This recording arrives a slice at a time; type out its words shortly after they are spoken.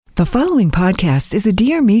The following podcast is a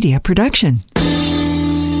Dear Media production.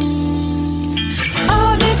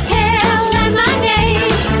 Oh, this kale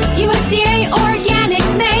lemonade, USDA organic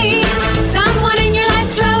made. Someone in your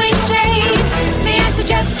life throwing shade. May I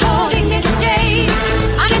suggest holding this jade?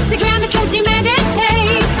 On Instagram it says you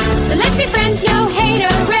meditate. So let's be friends, no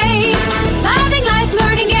haterade. Loving life,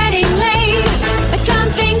 learning, getting laid. But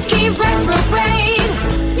some things keep retrograde.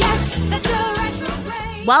 Yes, that's so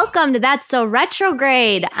retrograde. Welcome to That's So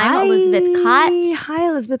Retrograde. I'm Elizabeth Cott. Hi,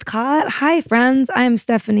 Elizabeth Cott. Hi, friends. I'm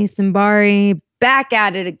Stephanie Simbari. Back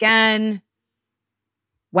at it again.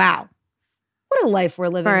 Wow. What a life we're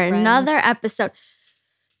living, For friends. another episode.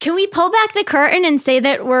 Can we pull back the curtain and say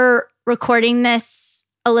that we're recording this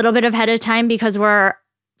a little bit ahead of time because we're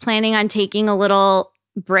planning on taking a little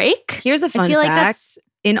break? Here's a fun feel like fact. that's-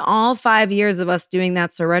 In all 5 years of us doing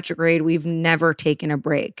That's So Retrograde, we've never taken a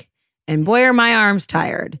break. And boy, are my arms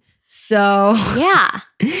tired. So Yeah.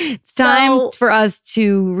 it's time for us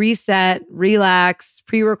to reset, relax,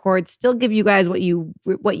 pre-record, still give you guys what you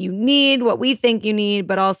need, what we think you need,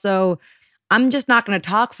 but also I'm just not going to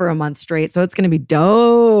talk for a month straight. So it's going to be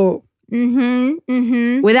dope.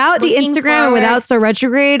 Without the Looking Instagram and forward. without So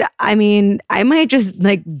Retrograde, I mean, I might just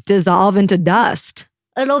like dissolve into dust.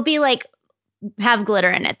 It'll be like, have glitter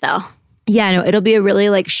in it though. Yeah, no, it'll be a really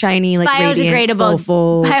like shiny, like radiant,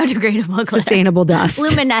 soulful, biodegradable glitter. sustainable dust.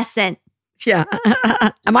 Luminescent. Yeah.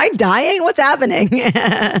 Am I dying? What's happening?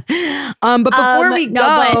 But before we no,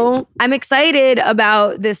 go, I'm excited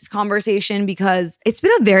about this conversation because it's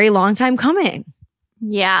been a very long time coming.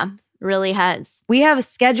 Yeah, really has. We have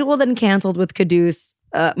scheduled and canceled with Quddus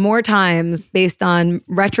more times based on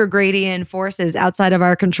retrogradian forces outside of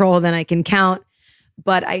our control than I can count.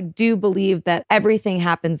 But I do believe that everything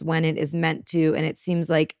happens when it is meant to. And it seems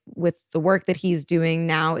like with the work that he's doing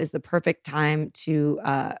now is the perfect time to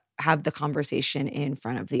have the conversation in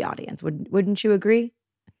front of the audience. Wouldn't you agree?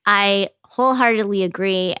 I wholeheartedly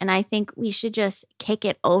agree. And I think we should just kick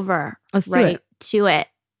it over Let's do right it. to it.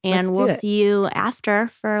 And Let's do we'll it. see you after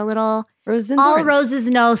for a little Roses and all thorns. roses,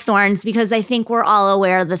 no thorns, because I think we're all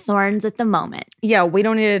aware of the thorns at the moment. Yeah, we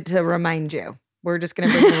don't need to remind you. We're just going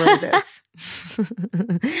to bring the roses.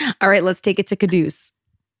 All right, let's take it to Quddus.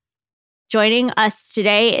 Joining us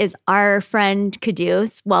today is our friend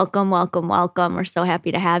Quddus. Welcome, welcome, welcome. We're so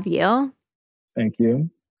happy to have you. Thank you.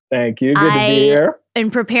 Thank you. Good to be here. In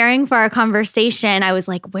preparing for our conversation, I was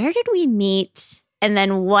like, where did we meet? And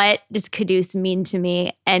then what does Quddus mean to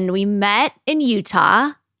me? And we met in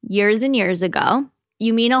Utah years and years ago.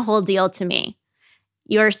 You mean a whole deal to me.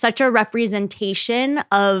 You're such a representation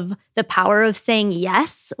of the power of saying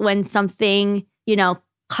yes when something,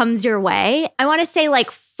 comes your way. I want to say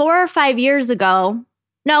like 4 or 5 years ago.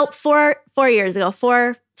 No, 4 years ago,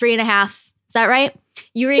 3.5. Is that right?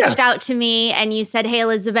 You reached out to me and you said, hey,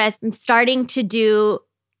 Elizabeth, I'm starting to do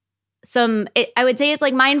I would say it's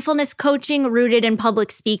like mindfulness coaching rooted in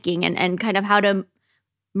public speaking and kind of how to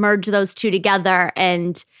merge those two together,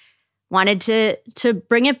 and wanted to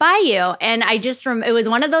bring it by you. And I just, it was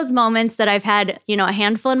one of those moments that I've had, a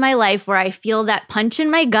handful in my life where I feel that punch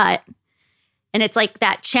in my gut. And it's like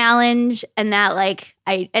that challenge and that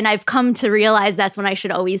I've come to realize that's when I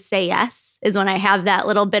should always say yes, is when I have that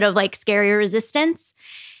little bit of like scary resistance.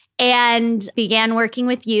 And began working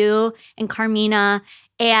with you and Carmina,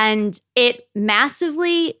 and it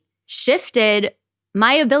massively shifted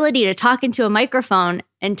my ability to talk into a microphone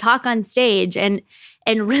and talk on stage, and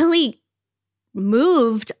really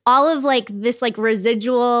moved all of like this like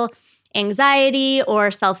residual anxiety or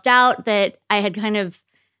self-doubt that I had kind of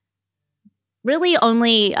really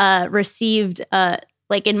only received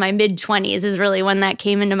like in my mid-20s is really when that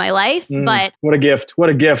came into my life. But what a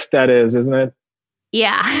gift that is, isn't it?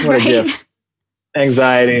 Yeah. What right? a gift.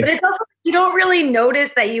 Anxiety. But it's also, you don't really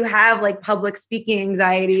notice that you have like public speaking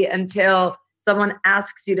anxiety until someone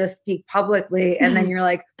asks you to speak publicly. And then you're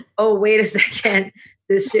like, oh, wait a second.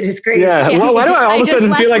 This shit is crazy. Yeah. Well, why do I all of a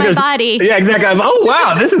sudden feel like my there's body. Yeah, exactly. Oh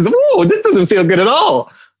wow, this doesn't feel good at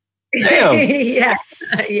all. Damn.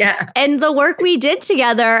 Yeah. And the work we did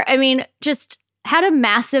together, I mean, just had a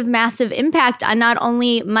massive, massive impact on not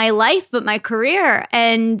only my life, but my career.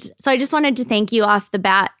 And so I just wanted to thank you off the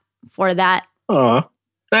bat for that. Aw,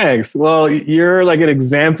 thanks. Well, you're like an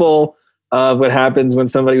example of what happens when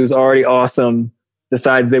somebody who's already awesome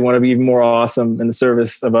decides they want to be even more awesome in the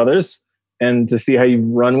service of others. And to see how you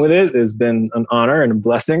run with it has been an honor and a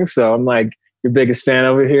blessing. So I'm like your biggest fan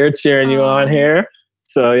over here, cheering you on here.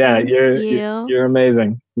 So yeah, Thank you. you're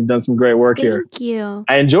amazing. You've done some great work here. Thank you.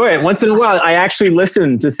 I enjoy it. Once in a while, I actually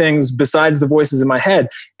listen to things besides the voices in my head,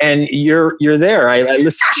 and you're there. I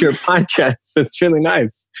listen to your podcast. It's really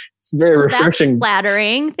nice. It's very refreshing. That's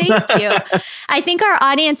flattering. Thank you. I think our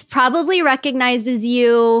audience probably recognizes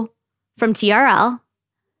you from TRL,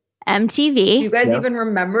 MTV. Do you guys even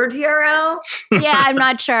remember TRL? Yeah, I'm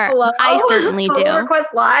not sure. Hello? I certainly do. Total Request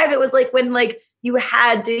Live. It was like when you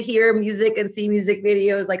had to hear music and see music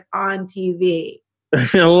videos like on TV.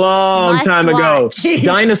 A long Must time watch. ago,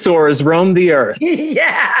 dinosaurs roamed the earth.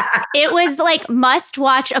 Yeah. It was like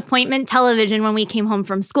must-watch appointment television when we came home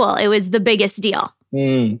from school. It was the biggest deal.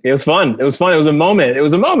 It was fun. It was fun. It was a moment. It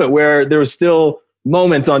was a moment where there was still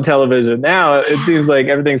moments on television. Now it seems like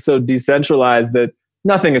everything's so decentralized that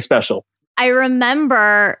nothing is special. I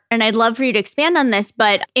remember, and I'd love for you to expand on this,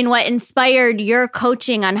 but in what inspired your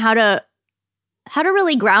coaching on how to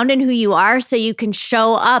really ground in who you are so you can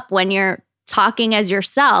show up when you're talking as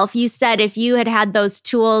yourself. You said if you had those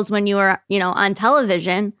tools when you were, on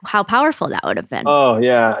television, how powerful that would have been. Oh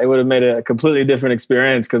yeah, it would have made it a completely different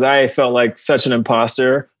experience because I felt like such an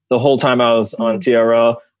imposter the whole time I was on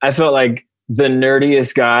TRL. I felt like the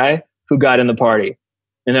nerdiest guy who got in the party.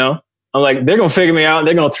 I'm like, they're going to figure me out.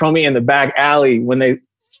 They're going to throw me in the back alley when they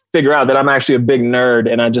figure out that I'm actually a big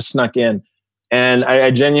nerd and I just snuck in. And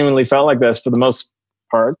I genuinely felt like this for the most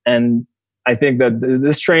part. And I think that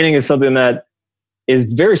this training is something that is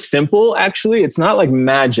very simple, actually. It's not like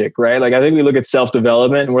magic, right? Like, I think we look at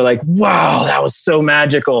self-development and we're like, wow, that was so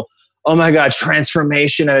magical. Oh my God,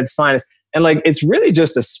 transformation at its finest. And like, it's really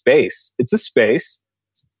just a space. It's a space,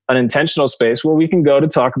 an intentional space where we can go to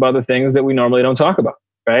talk about the things that we normally don't talk about,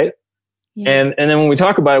 right? Yeah. And then when we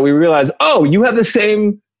talk about it, we realize, oh, you have the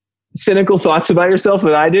same cynical thoughts about yourself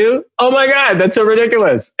that I do. Oh my God, that's so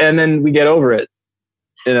ridiculous. And then we get over it,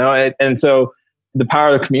 and so the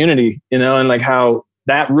power of the community, and like how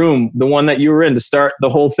that room, the one that you were in to start the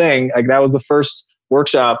whole thing, like that was the first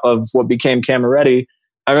workshop of what became Camera Ready.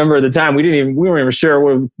 I remember at the time we weren't even sure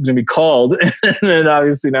what it was going to be called. And then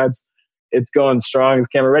obviously now it's going strong as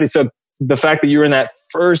Camera Ready. So the fact that you were in that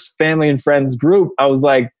first family and friends group, I was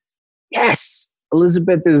like, yes,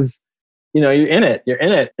 Elizabeth is, you're in it,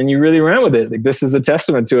 and you really ran with it. Like, this is a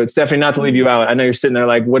testament to it. Stephanie, not to leave you out. I know you're sitting there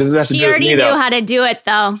like, what does this have to do with me, though? She already knew how to do it,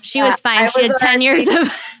 though. She was fine. She had 10 years of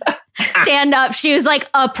stand up. She was like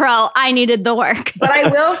a pro. I needed the work. But I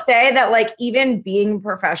will say that like, even being a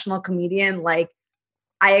professional comedian, like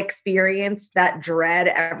I experienced that dread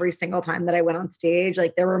every single time that I went on stage.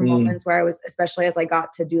 Like there were moments where I was, especially as I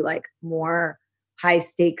got to do like more high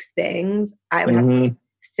stakes things, I would have to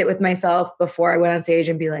sit with myself before I went on stage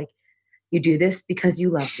and be like, you do this because you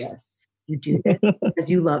love this. You do this because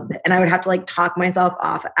you love it. And I would have to like talk myself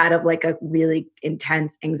off out of like a really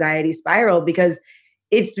intense anxiety spiral because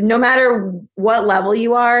it's no matter what level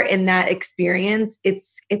you are in that experience,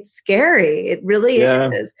 it's scary. It really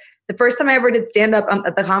is. The first time I ever did stand up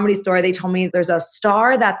at the Comedy Store, they told me there's a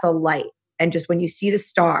star that's a light. And just when you see the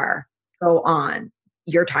star go on,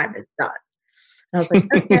 your time is done. And I was like,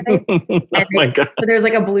 okay. Oh my God. So there's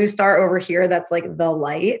like a blue star over here that's like the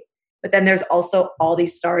light. But then there's also all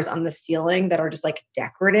these stars on the ceiling that are just like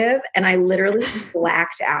decorative. And I literally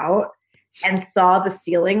blacked out and saw the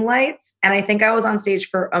ceiling lights. And I think I was on stage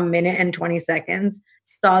for 1 minute and 20 seconds,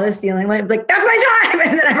 saw the ceiling light. I was like, that's my time.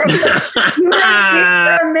 And then everyone was like, you were on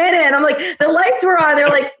stage for 1 minute. And I'm like, the lights were on. They're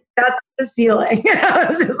like, that's the ceiling. I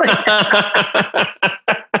was just like,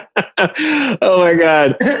 oh my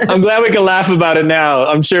God. I'm glad we can laugh about it now.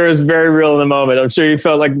 I'm sure it's very real in the moment. I'm sure you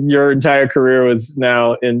felt like your entire career was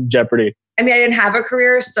now in jeopardy. I mean, I didn't have a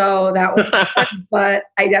career, so that was fun, but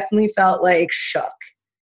I definitely felt like shook.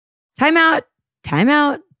 Time out.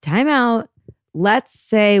 Let's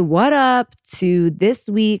say what up to this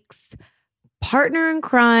week's partner in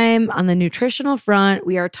crime on the nutritional front.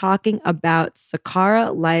 We are talking about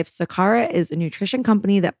Sakara Life. Sakara is a nutrition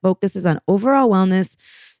company that focuses on overall wellness,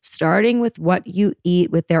 starting with what you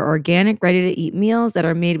eat with their organic, ready-to-eat meals that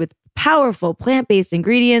are made with powerful plant-based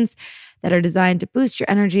ingredients that are designed to boost your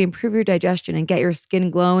energy, improve your digestion, and get your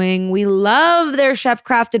skin glowing. We love their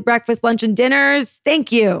chef-crafted breakfast, lunch, and dinners.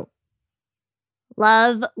 Thank you.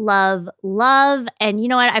 Love, love, love. And you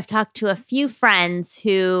know what? I've talked to a few friends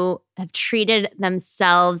who have treated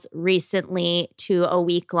themselves recently to a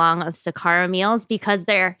week long of Sakara meals because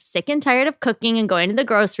they're sick and tired of cooking and going to the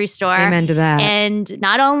grocery store. Amen to that. And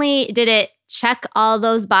not only did it check all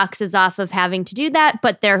those boxes off of having to do that,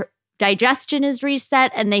 but their digestion is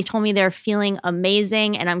reset and they told me they're feeling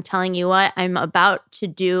amazing. And I'm telling you what, I'm about to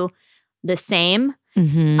do the same.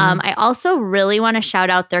 I also really want to shout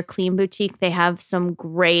out their clean boutique. They have some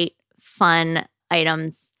great, fun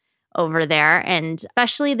items over there. And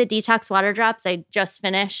especially the detox water drops. I just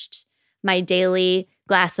finished my daily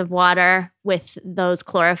glass of water with those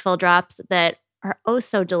chlorophyll drops that are oh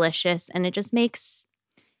so delicious. And it just makes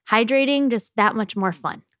hydrating just that much more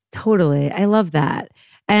fun. Totally. I love that.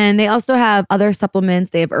 And they also have other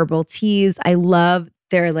supplements. They have herbal teas. I love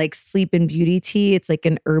their like sleep and beauty tea. It's like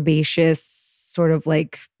an herbaceous sort of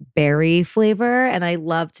like berry flavor. And I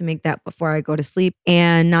love to make that before I go to sleep.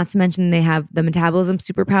 And not to mention they have the metabolism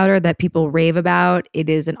super powder that people rave about. It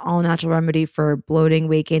is an all natural remedy for bloating,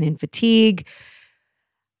 weight gain, and fatigue.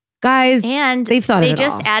 Guys, and they've thought of they it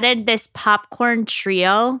just all. added this popcorn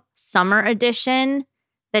trio summer edition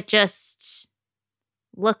that just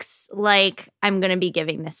looks like I'm going to be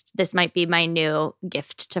giving this. This might be my new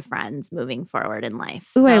gift to friends moving forward in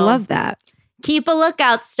life. Ooh, I So love that. keep a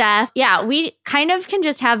lookout, Steph. Yeah, we kind of can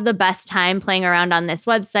just have the best time playing around on this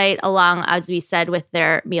website, along, as we said, with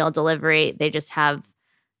their meal delivery. They just have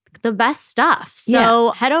the best stuff.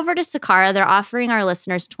 So head over to Sakara. They're offering our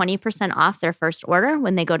listeners 20% off their first order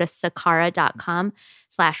when they go to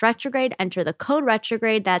sakara.com/retrograde. Enter the code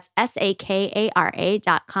retrograde. That's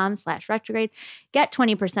SAKARA.com/retrograde. Get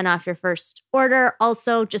 20% off your first order.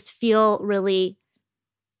 Also, just feel really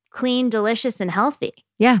clean, delicious, and healthy.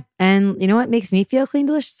 Yeah. And you know what makes me feel clean,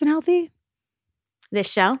 delicious, and healthy?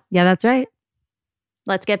 This show. Yeah, that's right.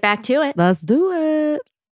 Let's get back to it. Let's do it.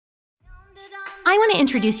 I want to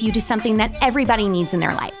introduce you to something that everybody needs in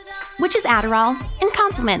their life, which is Adderall and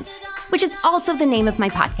compliments, which is also the name of my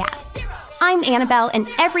podcast. I'm Annabelle, and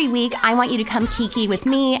every week I want you to come kiki with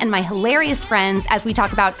me and my hilarious friends as we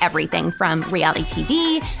talk about everything from reality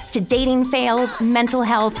TV to dating fails, mental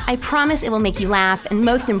health. I promise it will make you laugh, and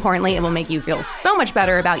most importantly, it will make you feel so much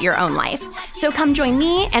better about your own life. So come join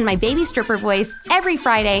me and my baby stripper voice every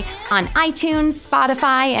Friday on iTunes,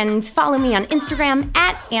 Spotify, and follow me on Instagram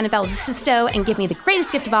at Annabelle Zasisto and give me the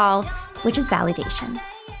greatest gift of all, which is validation.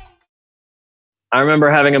 I remember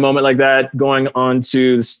having a moment like that going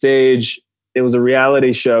onto the stage. It was a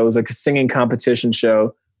reality show. It was like a singing competition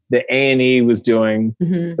show that A&E was doing.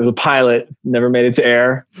 It was a pilot, never made it to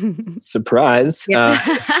air. Surprise.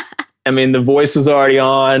 I mean, The Voice was already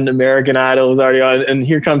on, American Idol was already on, and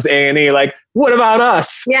here comes A&E like, what about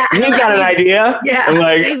us? Yeah. We've got an idea. Yeah. I'm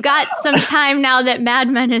like, We've got some time now that Mad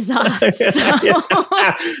Men is off. So.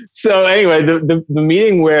 So anyway, the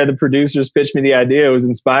meeting where the producers pitched me the idea was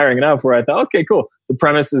inspiring enough where I thought, okay, cool. The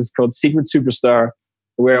premise is called Secret Superstar,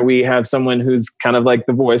 where we have someone who's kind of like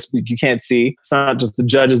The Voice, but you can't see. It's not just the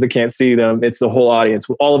judges that can't see them. It's the whole audience.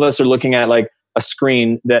 All of us are looking at like a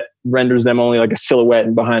screen that renders them only like a silhouette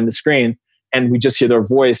and behind the screen. And we just hear their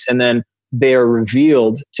voice. And then they are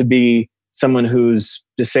revealed to be someone who's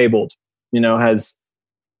disabled, has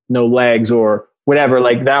no legs or whatever.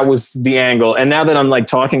 Like that was the angle. And now that I'm like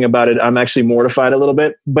talking about it, I'm actually mortified a little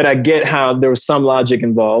bit, but I get how there was some logic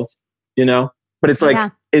involved, but it's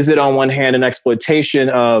like, is it on one hand an exploitation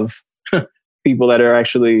of people that are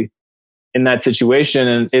actually in that situation?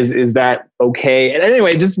 And is that okay? And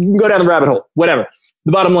anyway, just you can go down the rabbit hole, whatever.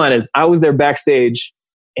 The bottom line is I was there backstage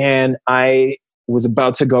and I was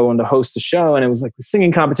about to go on to host the show, and it was like the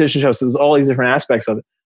singing competition show. So there's all these different aspects of it.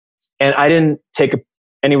 And I didn't take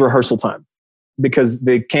any rehearsal time because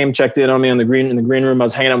they checked in on me in the green room. I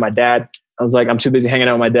was hanging out with my dad. I was like, I'm too busy hanging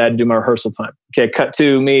out with my dad to do my rehearsal time. Okay. Cut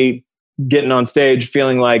to me getting on stage,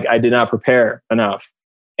 feeling like I did not prepare enough.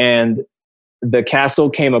 And the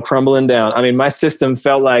castle came crumbling down. I mean, my system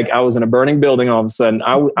felt like I was in a burning building all of a sudden.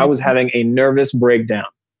 I was having a nervous breakdown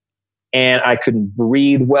and I couldn't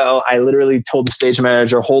breathe well. I literally told the stage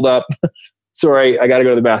manager, hold up. Sorry, I got to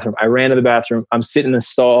go to the bathroom. I ran to the bathroom. I'm sitting in the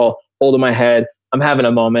stall, holding my head. I'm having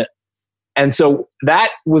a moment. And so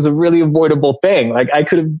that was a really avoidable thing. Like I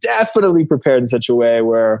could have definitely prepared in such a way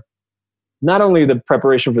where not only the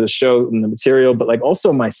preparation for the show and the material, but like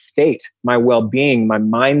also my state, my well-being, my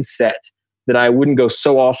mindset, that I wouldn't go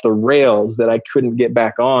so off the rails that I couldn't get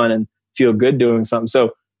back on and feel good doing something.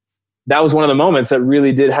 So that was one of the moments that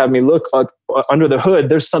really did have me look under the hood.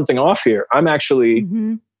 There's something off here. I'm actually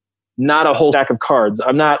not a whole stack of cards.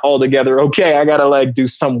 I'm not altogether okay. I got to like do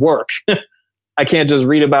some work. I can't just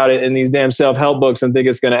read about it in these damn self-help books and think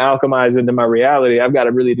it's going to alchemize into my reality. I've got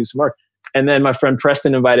to really do some work. And then my friend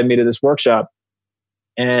Preston invited me to this workshop,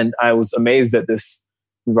 and I was amazed at this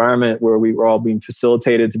environment where we were all being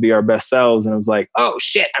facilitated to be our best selves. And I was like, oh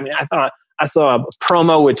shit. I mean, I thought I saw a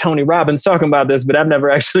promo with Tony Robbins talking about this, but I've never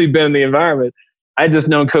actually been in the environment. I had just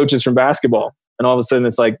known coaches from basketball. And all of a sudden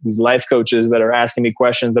it's like these life coaches that are asking me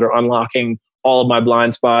questions that are unlocking all of my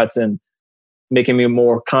blind spots and making me a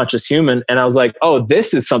more conscious human. And I was like, oh,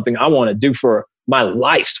 this is something I want to do for my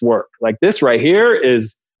life's work. Like this right here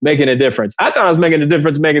is making a difference. I thought I was making a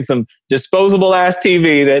difference, making some disposable ass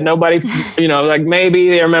TV that nobody, like maybe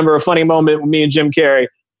they remember a funny moment with me and Jim Carrey.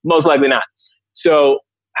 Most likely not. So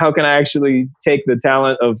how can I actually take the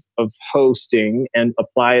talent of hosting and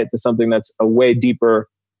apply it to something that's a way deeper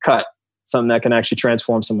cut, something that can actually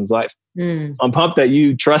transform someone's life? So I'm pumped that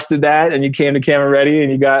you trusted that and you came to camera ready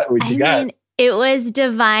and you got what you got. It was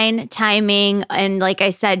divine timing. And like I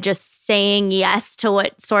said, just saying yes to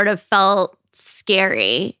what sort of felt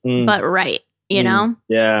scary, but right, you know?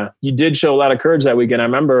 Yeah. You did show a lot of courage that weekend. I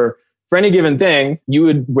remember for any given thing, you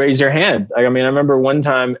would raise your hand. I remember one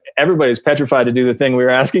time everybody's petrified to do the thing we were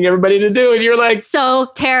asking everybody to do. And you're like,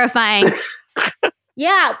 so terrifying.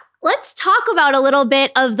 Yeah. Let's talk about a little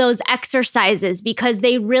bit of those exercises because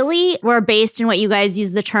they really were based in what you guys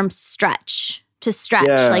use the term stretch. To stretch,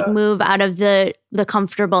 like move out of the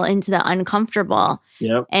comfortable into the uncomfortable.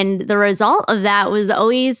 Yep. And the result of that was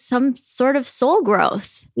always some sort of soul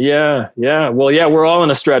growth. Yeah. Well, we're all in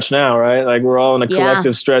a stretch now, right? Like we're all in a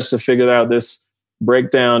collective stretch to figure out this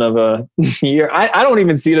breakdown of a year. I don't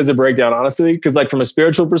even see it as a breakdown, honestly, because like from a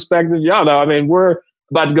spiritual perspective, y'all know, we're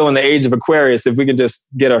about to go in the age of Aquarius if we can just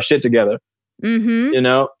get our shit together. Mm-hmm.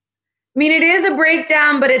 It is a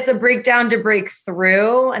breakdown, but it's a breakdown to break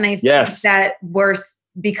through. And I think that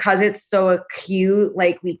because it's so acute,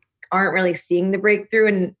 like we aren't really seeing the breakthrough.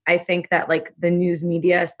 And I think that like the news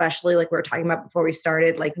media, especially like we were talking about before we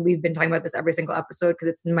started, like we've been talking about this every single episode because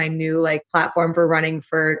it's my new like platform for running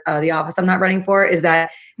for the office I'm not running for, is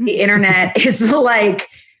that the internet is like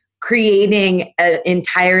creating an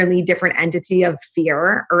entirely different entity of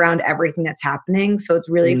fear around everything that's happening. So it's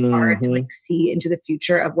really hard to like see into the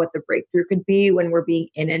future of what the breakthrough could be when we're being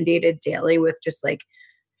inundated daily with just like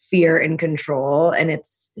fear and control. And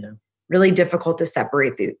it's really difficult to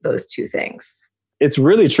separate those two things. It's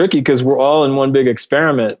really tricky because we're all in one big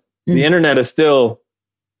experiment. The internet is still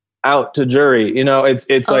out to jury.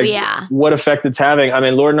 It's what effect it's having.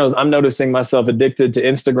 Lord knows I'm noticing myself addicted to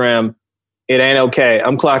Instagram. It ain't okay.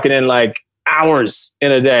 I'm clocking in like hours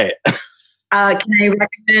in a day. Can I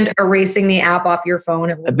recommend erasing the app off your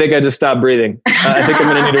phone? I think I just stopped breathing. I think I'm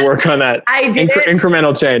going to need to work on that. I did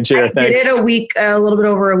incremental change here. I did it a little bit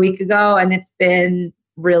over a week ago, and it's been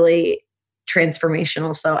really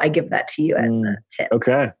transformational. So I give that to you as a tip.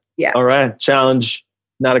 Okay. Yeah. All right. Challenge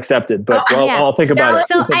not accepted, but I'll think about it.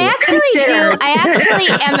 So I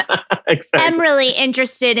am really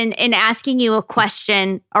interested in asking you a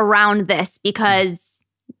question around this because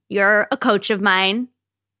you're a coach of mine,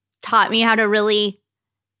 taught me how to really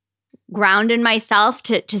ground in myself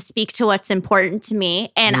to speak to what's important to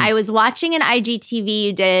me. And I was watching an IGTV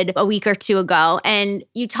you did a week or two ago, and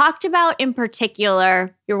you talked about in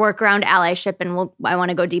particular your work around allyship, and I want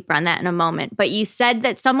to go deeper on that in a moment. But you said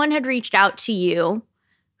that someone had reached out to you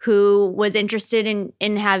who was interested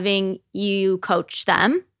in having you coach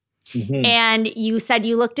them. And you said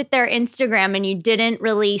you looked at their Instagram and you didn't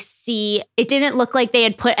really see, it didn't look like they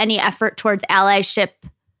had put any effort towards allyship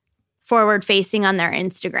forward facing on their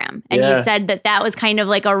Instagram. And you said that was kind of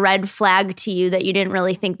like a red flag to you, that you didn't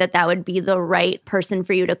really think that would be the right person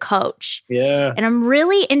for you to coach. Yeah. And I'm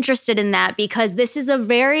really interested in that because this is a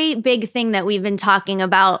very big thing that we've been talking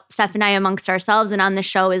about, Steph and I, amongst ourselves and on the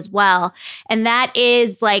show as well. And that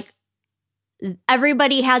is like,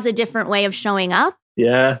 everybody has a different way of showing up.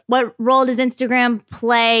 Yeah. What role does Instagram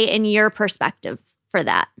play in your perspective for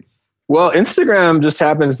that? Well, Instagram just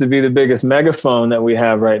happens to be the biggest megaphone that we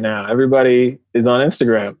have right now. Everybody is on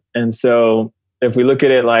Instagram. And so if we look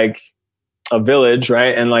at it like a village,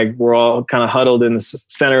 right? And like we're all kind of huddled in the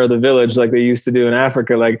center of the village like they used to do in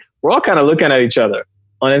Africa, like we're all kind of looking at each other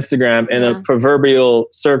on Instagram in a proverbial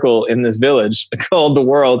circle in this village called the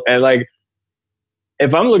world. And like,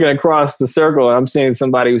 if I'm looking across the circle and I'm seeing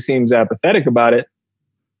somebody who seems apathetic about it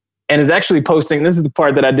and is actually posting, this is the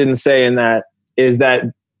part that I didn't say in that, is that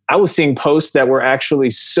I was seeing posts that were actually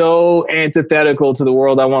so antithetical to the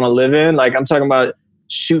world I want to live in. Like I'm talking about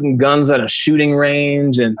shooting guns at a shooting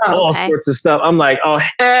range and all sorts of stuff. I'm like, oh,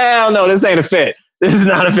 hell no, this ain't a fit. This is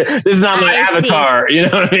not a fit. This is not my avatar. You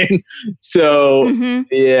know what I mean? So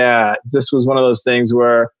yeah, this was one of those things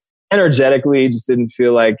where energetically just didn't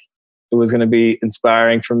feel like it was going to be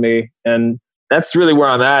inspiring for me. And that's really where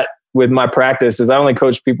I'm at with my practice, is I only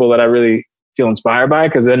coach people that I really feel inspired by,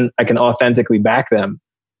 because then I can authentically back them.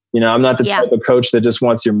 I'm not the type of coach that just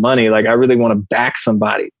wants your money. Like I really want to back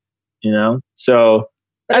somebody, So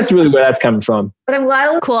that's really where that's coming from. But I'm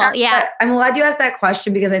glad. I'm glad you asked that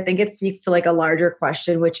question, because I think it speaks to like a larger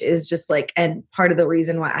question, which is just like, and part of the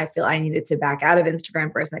reason why I feel I needed to back out of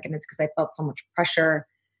Instagram for a second is because I felt so much pressure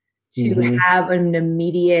to have an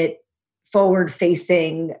immediate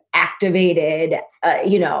forward-facing activated,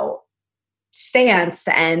 stance.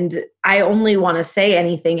 And I only want to say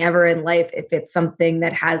anything ever in life if it's something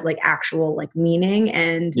that has like actual like meaning.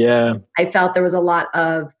 And I felt there was a lot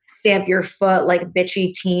of stamp your foot, like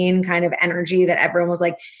bitchy teen kind of energy that everyone was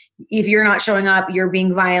like, if you're not showing up, you're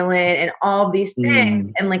being violent and all of these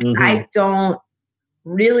things. And like, I don't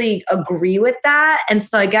really agree with that. And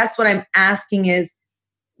so I guess what I'm asking is,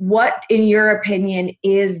 what, in your opinion,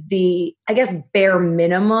 is the, I guess, bare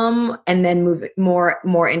minimum, and then move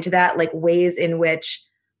more into that, like ways in which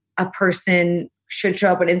a person should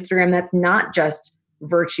show up on Instagram that's not just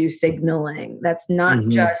virtue signaling, that's not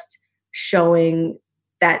just showing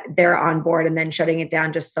that they're on board and then shutting it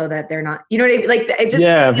down just so that they're not, you know what I mean? Like, it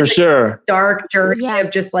just, for sure. Dark journey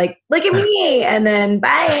of just like, look at me, and then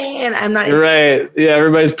bye. And I'm not. Right. Yeah.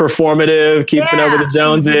 Everybody's performative, keeping up with the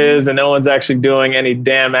Joneses, and no one's actually doing any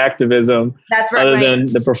damn activism. That's right. Other than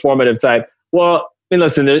the performative type. Well, I mean,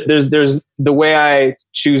 listen, there's the way I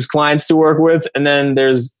choose clients to work with. And then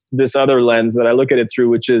there's this other lens that I look at it through,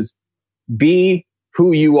 which is be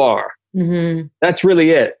who you are. That's really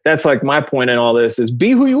it. That's like my point in all this is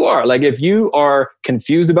be who you are. Like if you are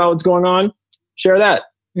confused about what's going on, share that.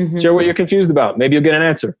 Share what you're confused about. Maybe you'll get an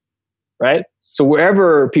answer. Right. So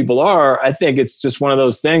wherever people are, I think it's just one of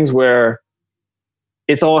those things where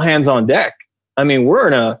it's all hands on deck. I mean, we're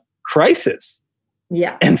in a crisis.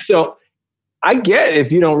 Yeah. And so I get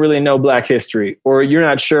if you don't really know Black history or you're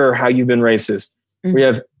not sure how you've been racist. We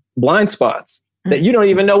have blind spots that you don't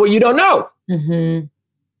even know what you don't know.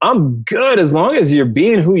 I'm good as long as you're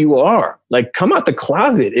being who you are. Like, come out the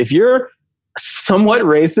closet. If you're somewhat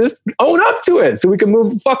racist, own up to it so we can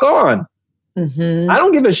move the fuck on. I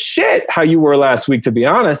don't give a shit how you were last week, to be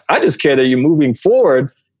honest. I just care that you're moving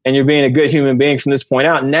forward and you're being a good human being from this point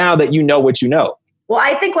out, now that you know what you know. Well,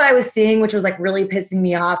 I think what I was seeing, which was like really pissing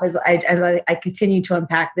me off, as I continue to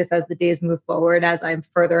unpack this as the days move forward, as I'm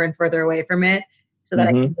further and further away from it, so that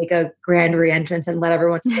I can make a grand re-entrance and let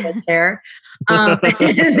everyone care.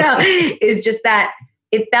 Is just that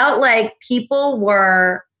it felt like people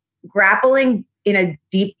were grappling in a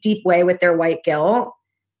deep, deep way with their white guilt.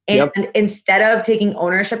 And instead of taking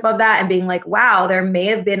ownership of that and being like, wow, there may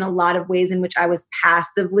have been a lot of ways in which I was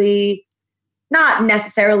passively, not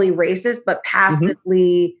necessarily racist, but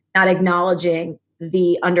passively not acknowledging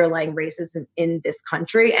the underlying racism in this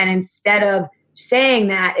country. And instead of saying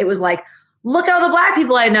that, it was like, look at all the Black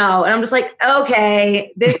people I know. And I'm just like,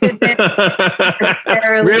 okay, this isn't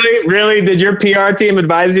really? Did your PR team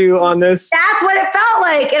advise you on this? That's what it felt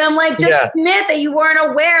like. And I'm like, just admit that you weren't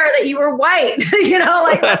aware that you were white. Like,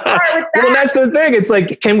 with that. Well, that's the thing. It's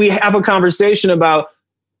like, can we have a conversation about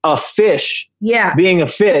a fish being a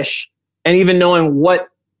fish and even knowing what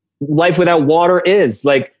life without water is?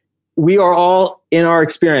 Like, we are all in our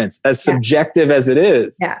experience, as subjective as it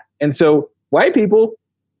is. And so white people,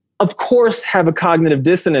 of course, have a cognitive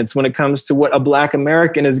dissonance when it comes to what a Black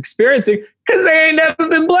American is experiencing, because they ain't never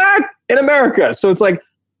been Black in America. So it's like,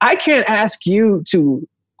 I can't ask you to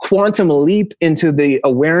quantum leap into the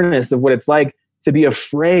awareness of what it's like to be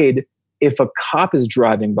afraid if a cop is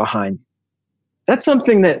driving behind you. That's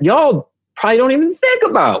something that y'all probably don't even think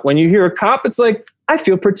about. When you hear a cop, it's like, I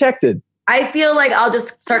feel protected. I feel like I'll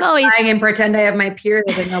just start crying and pretend I have my period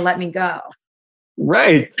and they'll let me go.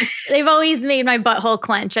 Right. They've always made my butthole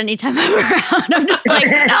clench anytime I'm around. I'm just like,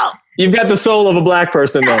 no. You've got the soul of a Black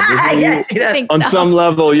person, though. On some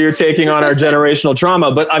level, you're taking on our generational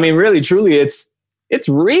trauma. But I mean, really, truly, it's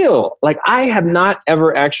real. Like, I have not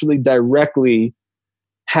ever actually directly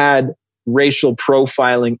had racial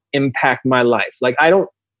profiling impact my life. Like, I don't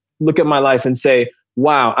look at my life and say,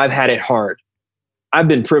 wow, I've had it hard. I've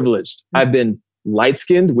been privileged. I've been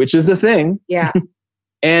light-skinned, which is a thing. Yeah.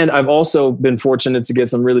 And I've also been fortunate to get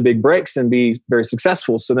some really big breaks and be very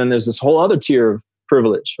successful. So then there's this whole other tier of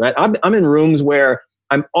privilege, right? I'm in rooms where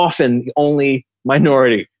I'm often the only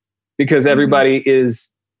minority because everybody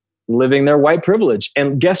is living their white privilege.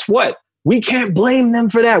 And guess what? We can't blame them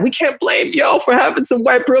for that. We can't blame y'all for having some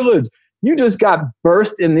white privilege. You just got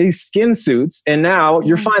birthed in these skin suits, and now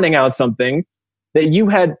you're finding out something that you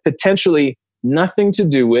had potentially nothing to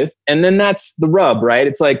do with. And then that's the rub, right?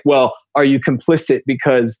 It's like, well, are you complicit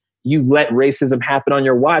because you let racism happen on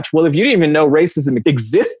your watch? Well, if you didn't even know racism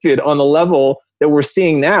existed on the level that we're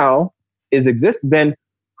seeing now then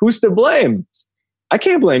who's to blame? I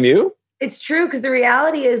can't blame you. It's true, because the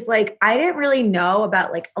reality is, like, I didn't really know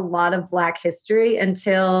about like a lot of Black history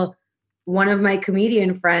until one of my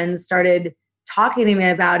comedian friends started talking to me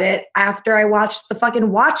about it after I watched the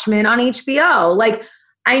fucking Watchmen on HBO. Like,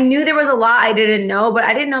 I knew there was a lot I didn't know, but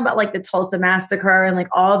I didn't know about like the Tulsa Massacre and like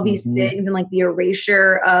all of these things and like the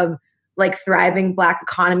erasure of like thriving Black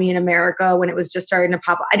economy in America when it was just starting to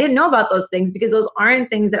pop up. I didn't know about those things because those aren't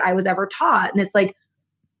things that I was ever taught. And it's like,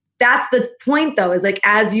 that's the point though, is like,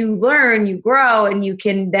 as you learn, you grow and you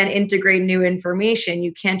can then integrate new information.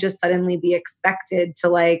 You can't just suddenly be expected to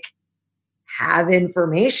like have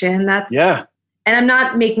information. And I'm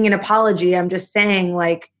not making an apology. I'm just saying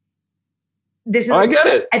like, this is, I get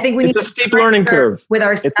it. I think we need a steep learning curve with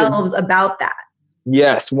ourselves about that.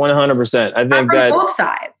 Yes, 100%. I think that both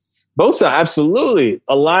sides. Both sides, absolutely.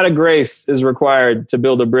 A lot of grace is required to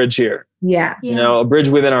build a bridge here. Yeah. You know, a bridge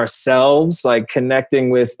within ourselves, like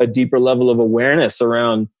connecting with a deeper level of awareness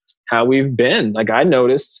around how we've been. Like I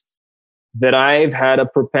noticed that I've had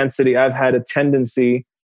a tendency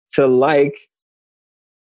to like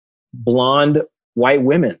blonde white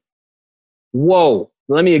women. Whoa,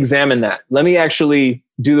 let me examine that. Let me actually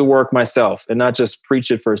do the work myself and not just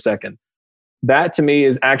preach it for a second. That to me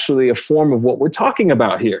is actually a form of what we're talking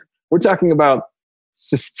about here. We're talking about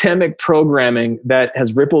systemic programming that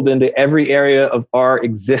has rippled into every area of our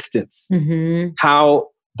existence. Mm-hmm. How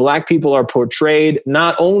Black people are portrayed,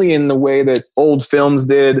 not only in the way that old films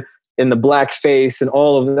did, in the black face and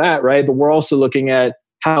all of that, right? But we're also looking at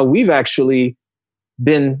how we've actually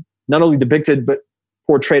been not only depicted, but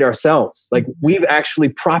portrayed ourselves. Like we've actually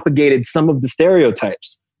propagated some of the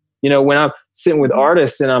stereotypes. You know, when I'm sitting with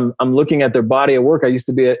artists and I'm looking at their body of work, I used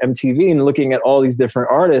to be at MTV and looking at all these different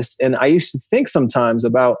artists. And I used to think sometimes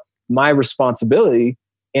about my responsibility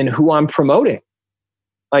in who I'm promoting.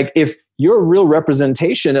 Like if you're a real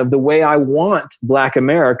representation of the way I want Black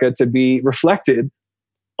America to be reflected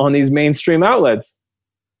on these mainstream outlets,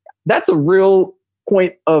 that's a real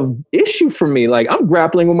point of issue for me. Like I'm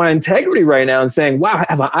grappling with my integrity right now and saying, wow,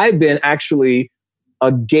 have I been actually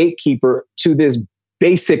a gatekeeper to this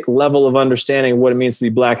basic level of understanding of what it means to be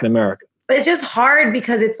Black in America? But it's just hard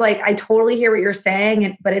because it's like, I totally hear what you're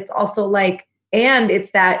saying, but it's also like, and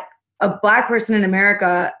it's that a Black person in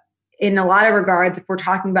America, in a lot of regards, if we're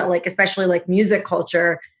talking about like, especially like music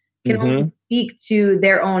culture, can only speak to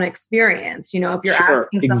their own experience. You know, if you're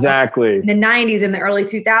asking someone in the 90s and the early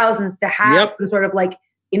 2000s to have some sort of like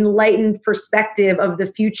enlightened perspective of the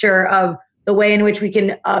future of the way in which we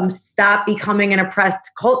can stop becoming an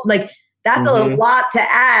oppressed cult, like that's a lot to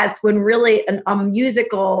ask when really a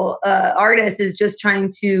musical artist is just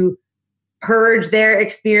trying to purge their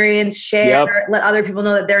experience, share, let other people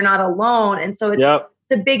know that they're not alone. And so it's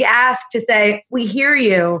a big ask to say, we hear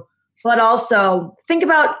you, but also think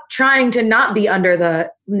about trying to not be under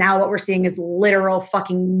now what we're seeing is literal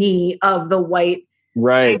fucking knee of the white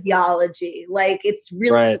ideology. Like it's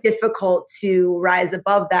really difficult to rise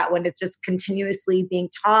above that when it's just continuously being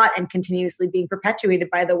taught and continuously being perpetuated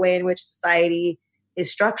by the way in which society is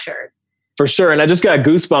structured. For sure. And I just got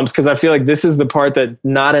goosebumps because I feel like this is the part that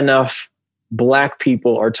not enough Black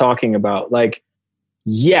people are talking about. Like,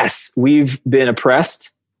 yes, we've been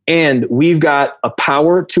oppressed and we've got a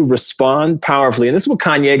power to respond powerfully. And this is what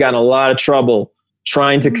Kanye got in a lot of trouble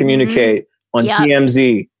trying to communicate on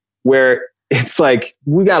TMZ, where it's like,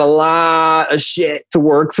 we got a lot of shit to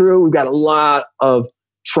work through. We've got a lot of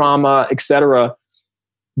trauma, etc.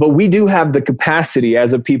 But we do have the capacity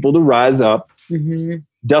as a people to rise up,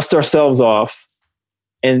 dust ourselves off,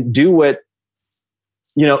 and do what,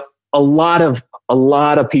 you know, a lot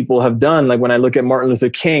of people have done. Like when I look at Martin Luther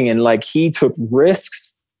King and like he took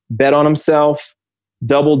risks, bet on himself,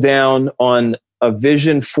 doubled down on a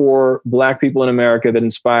vision for Black people in America that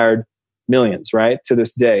inspired millions, right? To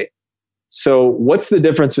this day. So what's the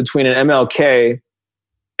difference between an MLK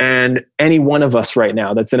and any one of us right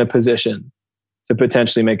now that's in a position to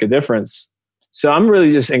potentially make a difference? So I'm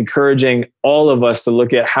really just encouraging all of us to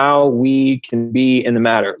look at how we can be in the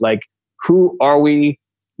matter. Like, who are we,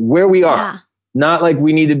 where we are? Yeah. Not like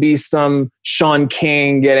we need to be some Sean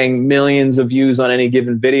King getting millions of views on any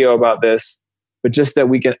given video about this, but just that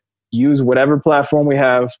we can use whatever platform we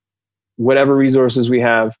have, whatever resources we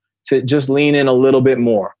have to just lean in a little bit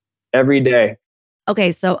more every day.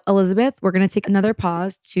 Okay, so Elizabeth, we're going to take another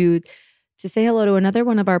pause to say hello to another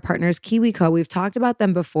one of our partners, KiwiCo. We've talked about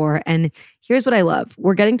them before, and here's what I love.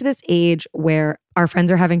 We're getting to this age where our friends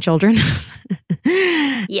are having children.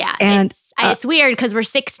 Yeah, and it's weird because we're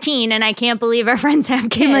 16 and I can't believe our friends have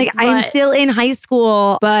kids. I'm still in high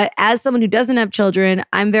school, but as someone who doesn't have children,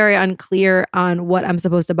 I'm very unclear on what I'm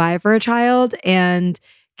supposed to buy for a child. And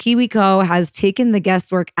KiwiCo has taken the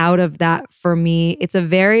guesswork out of that for me. It's a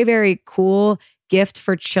very, very cool gift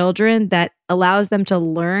for children that allows them to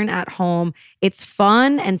learn at home. It's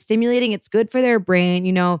fun and stimulating. It's good for their brain.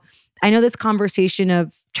 You know, I know this conversation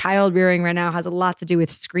of child rearing right now has a lot to do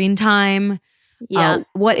with screen time.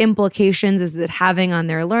 What implications is it having on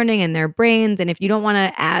their learning and their brains? And if you don't want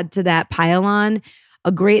to add to that pile-on,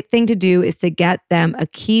 a great thing to do is to get them a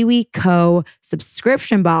KiwiCo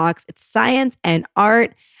subscription box. It's science and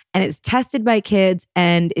art, and it's tested by kids,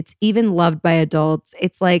 and it's even loved by adults.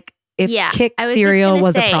 It's like if Kick cereal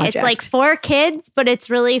was a project. It's like for kids, but it's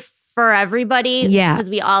really for everybody. Yeah. Because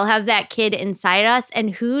we all have that kid inside us.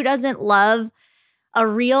 And who doesn't love a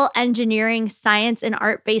real engineering, science, and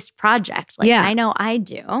art-based project? Like, I know I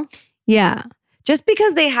do. Yeah. Just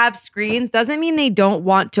because they have screens doesn't mean they don't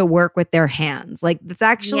want to work with their hands. Like, that's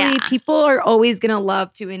actually, people are always going to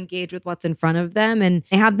love to engage with what's in front of them. And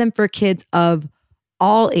they have them for kids of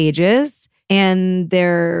all ages. And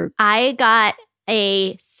I got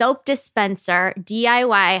a soap dispenser,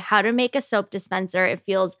 DIY, how to make a soap dispenser. It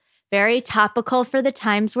feels very topical for the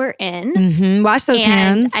times we're in. Mm-hmm. Wash those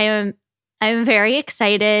hands. I'm very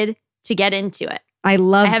excited to get into it. I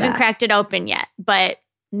haven't cracked it open yet, but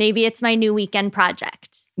maybe it's my new weekend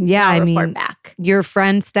project. Yeah, I'll report back. Your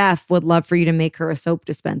friend Steph would love for you to make her a soap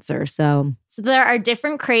dispenser. So there are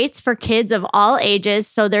different crates for kids of all ages.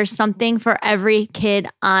 So there's something for every kid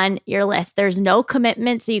on your list. There's no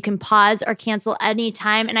commitment, so you can pause or cancel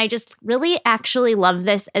anytime. And I just really actually love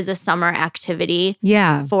this as a summer activity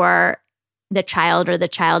for the child or the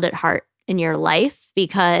child at heart in your life,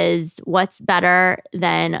 because what's better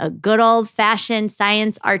than a good old fashioned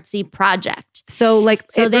science artsy project?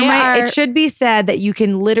 It should be said that you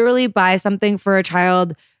can literally buy something for a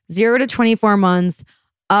child 0 to 24 months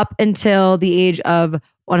up until the age of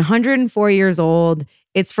 104 years old.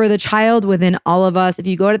 It's for the child within all of us. If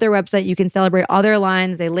you go to their website, you can celebrate all their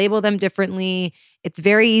lines. They label them differently. It's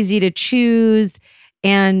very easy to choose.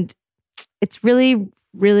 And it's really,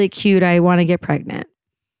 really cute. I want to get pregnant.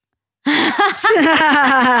 So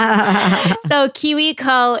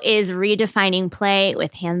KiwiCo is redefining play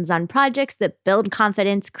with hands-on projects that build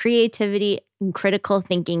confidence, creativity, and critical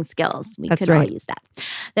thinking skills. We could all use that.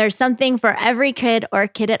 There's something for every kid or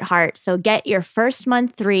kid at heart. So get your first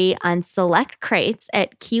month 3 on select crates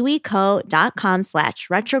at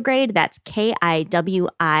kiwico.com/retrograde. That's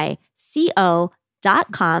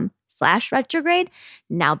KIWICO.com/retrograde.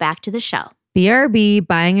 Now back to the show. BRB,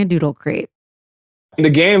 buying a doodle crate. The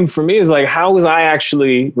game for me is like, how was I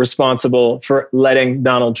actually responsible for letting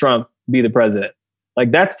Donald Trump be the president?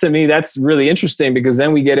 Like, to me, that's really interesting, because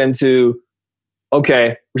then we get into,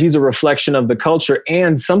 okay, he's a reflection of the culture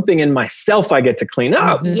and something in myself I get to clean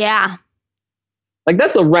up. Yeah. Like,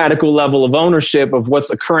 that's a radical level of ownership of what's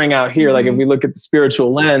occurring out here. Like, if we look at the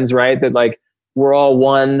spiritual lens, right, that like we're all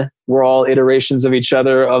one, we're all iterations of each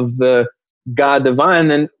other, of the God divine,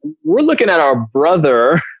 then we're looking at our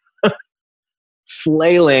brother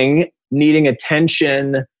flailing, needing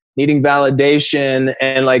attention, needing validation.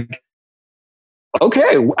 And like,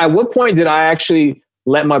 okay, at what point did I actually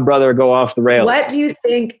let my brother go off the rails? What do you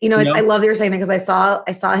think? I love that you're saying that, because I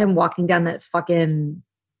saw him walking down that fucking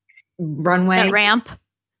runway. The ramp.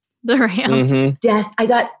 Death. I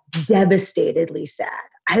got devastatedly sad.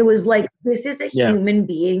 I was like, this is a human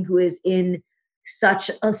being who is in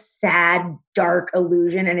such a sad, dark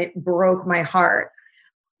illusion, and it broke my heart.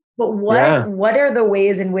 But what are the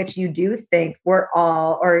ways in which you do think we're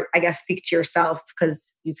all, or I guess speak to yourself,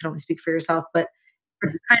 because you can only speak for yourself, but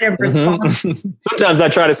kind of respond. Sometimes I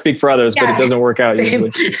try to speak for others, but it doesn't work out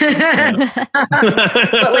usually.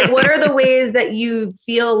 But like, what are the ways that you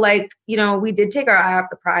feel like, we did take our eye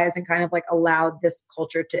off the prize and kind of like allowed this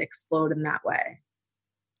culture to explode in that way?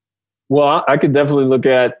 Well, I could definitely look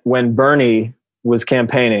at when Bernie was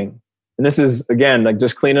campaigning. And this is, again, like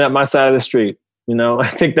just cleaning up my side of the street. I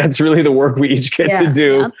think that's really the work we each get to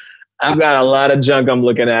do. Yep. I've got a lot of junk I'm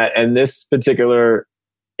looking at. And this particular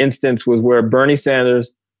instance was where Bernie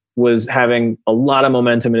Sanders was having a lot of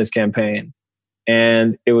momentum in his campaign.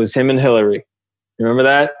 And it was him and Hillary. You remember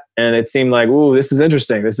that? And it seemed like, ooh, this is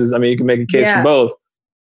interesting. You can make a case for both.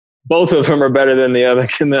 Both of them are better than the other.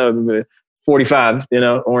 45,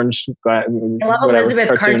 orange. I love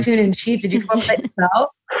Elizabeth, cartoon in chief. Did you come up with that yourself?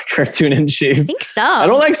 Cartoon in chief. I think so. I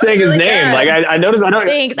don't like saying his name. Good. Like I noticed.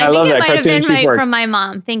 Thanks. I think it might have been from my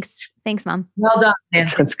mom. Thanks, Mom. Well done,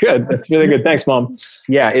 Nancy. That's good. That's really good. Thanks, Mom.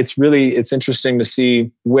 Yeah, it's interesting to see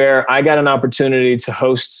where I got an opportunity to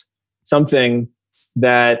host something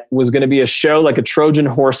that was going to be a show, like a Trojan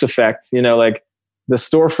horse effect. Like the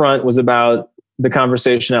storefront was about the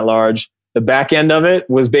conversation at large. The back end of it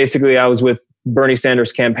was basically I was with Bernie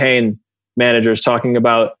Sanders campaign managers talking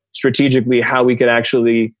about strategically how we could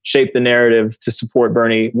actually shape the narrative to support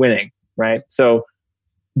Bernie winning, right? So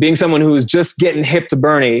being someone who was just getting hip to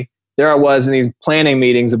Bernie, there I was in these planning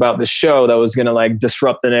meetings about the show that was going to like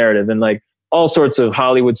disrupt the narrative and like all sorts of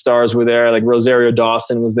Hollywood stars were there. Like Rosario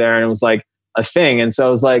Dawson was there, and it was like a thing. And so I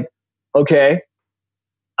was like, okay,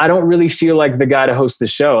 I don't really feel like the guy to host the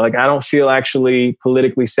show. Like, I don't feel actually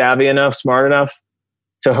politically savvy enough, smart enough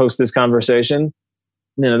to host this conversation.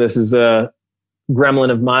 You know, this is a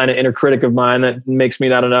gremlin of mine, an inner critic of mine that makes me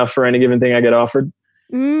not enough for any given thing I get offered.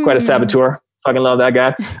 Quite a saboteur. Fucking love that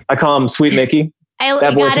guy. I call him Sweet Mickey.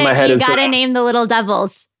 That voice in my head is... You gotta name the little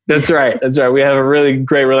devils. That's right. That's right. We have a really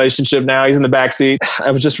great relationship now. He's in the backseat.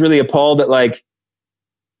 I was just really appalled that like,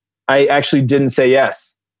 I actually didn't say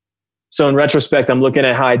yes. So in retrospect, I'm looking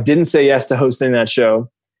at how I didn't say yes to hosting that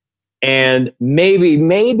show. And maybe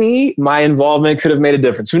my involvement could have made a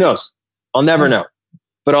difference. Who knows? I'll never know.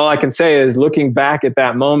 But all I can say is, looking back at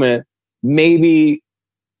that moment, maybe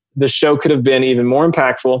the show could have been even more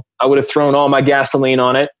impactful. I would have thrown all my gasoline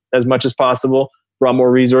on it as much as possible, brought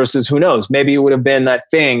more resources. Who knows? Maybe it would have been that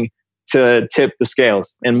thing to tip the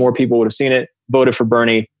scales and more people would have seen it, voted for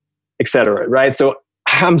Bernie, et cetera. Right? So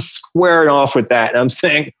I'm squaring off with that. And I'm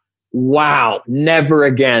saying, wow, never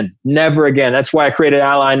again, never again. That's why I created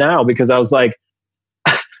Ally Now, because I was like,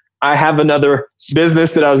 I have another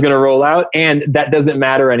business that I was going to roll out, and that doesn't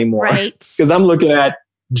matter anymore. Right. Because I'm looking at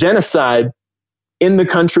genocide in the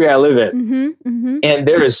country I live in. And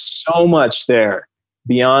there is so much there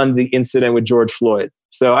beyond the incident with George Floyd.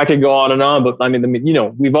 So I could go on and on, but I mean, you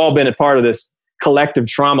know, we've all been a part of this collective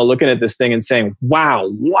trauma, looking at this thing and saying, wow,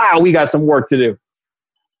 we got some work to do.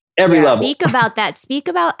 Every level. Speak about that. Speak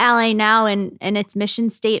about Ally Now and its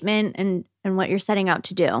mission statement and what you're setting out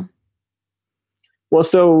to do. Well,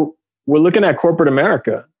 so we're looking at corporate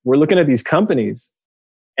America. We're looking at these companies.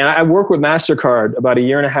 And I worked with MasterCard about a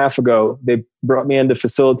year and a half ago. They brought me in to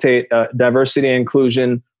facilitate a diversity and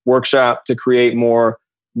inclusion workshop to create more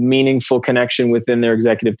meaningful connection within their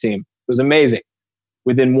executive team. It was amazing.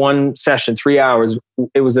 Within one session, 3 hours,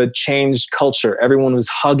 it was a changed culture. Everyone was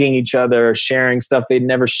hugging each other, sharing stuff they'd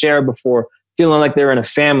never shared before, feeling like they're in a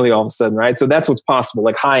family all of a sudden, right? So that's what's possible,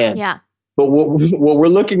 like high end. Yeah. But what we're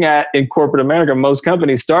looking at in corporate America, most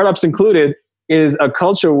companies, startups included, is a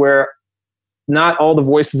culture where not all the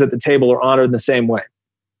voices at the table are honored in the same way,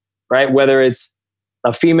 right? Whether it's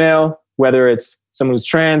a female, whether it's someone who's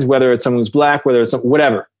trans, whether it's someone who's black, whether it's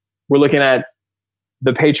whatever. We're looking at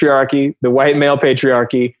the patriarchy, the white male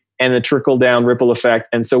patriarchy, and the trickle down ripple effect.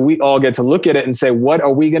 And so we all get to look at it and say, what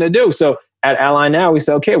are we going to do? So at Ally Now, we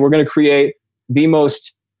say, okay, we're going to create the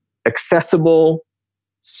most accessible,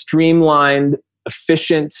 streamlined,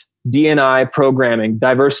 efficient D&I programming,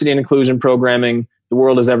 diversity and inclusion programming the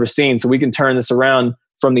world has ever seen. So we can turn this around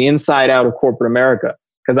from the inside out of corporate America.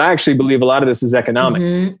 Because I actually believe a lot of this is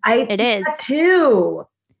economic. It is too.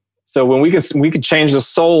 So when we could change the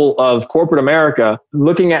soul of corporate America,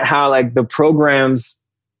 looking at how like the programs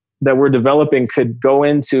that we're developing could go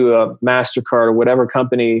into a MasterCard or whatever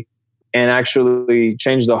company and actually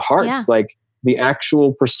change the hearts, like the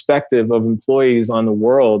actual perspective of employees on the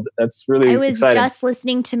world. That's really exciting. Just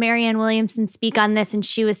listening to Marianne Williamson speak on this, and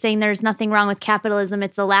she was saying there's nothing wrong with capitalism.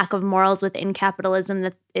 It's a lack of morals within capitalism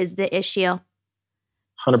that is the issue.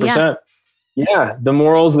 100%. Yeah. The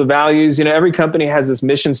morals, the values, you know, every company has this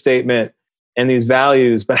mission statement and these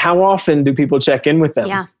values, but how often do people check in with them?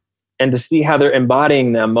 Yeah. And to see how they're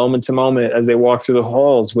embodying them moment to moment as they walk through the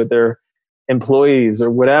halls with their employees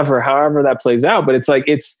or whatever, however that plays out. But it's like,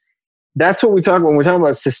 that's what we talk when we're talking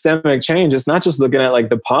about systemic change. It's not just looking at like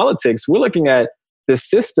the politics. We're looking at the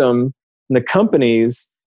system and the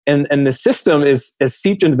companies, and the system is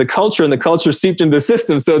seeped into the culture, and the culture seeped into the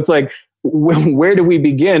system. So it's like, where do we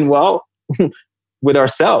begin? Well, with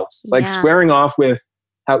ourselves, like squaring off with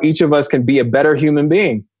how each of us can be a better human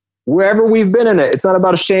being, wherever we've been in it. It's not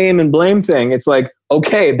about a shame and blame thing. It's like,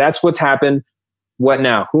 okay, that's what's happened. What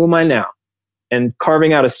now? Who am I now? And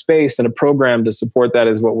carving out a space and a program to support that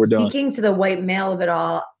is what we're doing. Speaking to the white male of it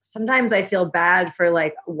all, sometimes I feel bad for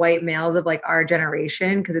like white males of like our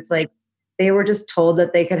generation, because it's like they were just told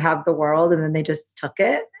that they could have the world and then they just took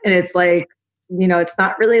it. And it's like, you know, it's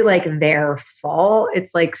not really like their fault.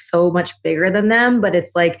 It's like so much bigger than them. But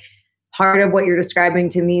it's like part of what you're describing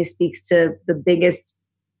to me speaks to the biggest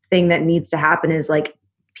thing that needs to happen is like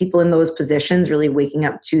people in those positions really waking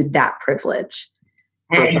up to that privilege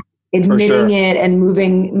and admitting it and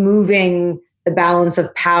moving the balance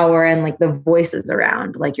of power and like the voices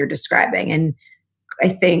around like you're describing. And I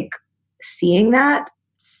think seeing that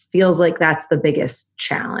feels like that's the biggest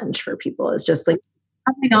challenge for people, is just like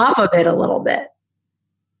coming off of it a little bit.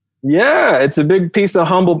 Yeah, it's a big piece of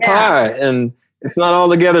humble pie, and it's not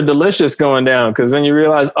altogether delicious going down, because then you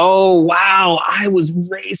realize, oh, wow, I was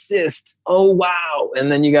racist. Oh, wow.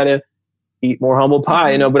 And then you got to eat more humble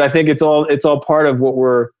pie, you know, but I think it's all part of what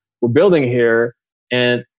we're we're building here.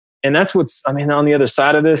 And that's what's, I mean, on the other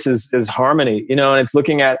side of this is harmony, you know, and it's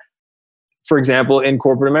looking at, for example, in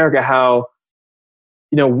corporate America, how,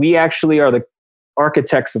 you know, we actually are the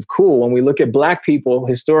architects of cool. When we look at Black people,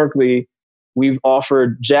 historically, we've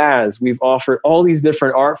offered jazz, we've offered all these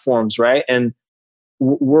different art forms, right? And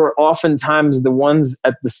we're oftentimes the ones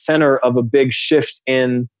at the center of a big shift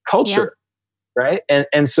in culture, right?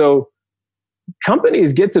 And so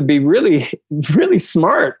companies get to be really, really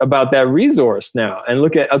smart about that resource now and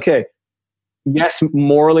look at, okay, yes,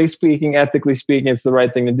 morally speaking, ethically speaking, it's the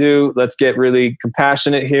right thing to do. Let's get really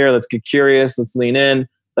compassionate here. Let's get curious. Let's lean in.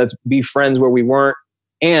 Let's be friends where we weren't.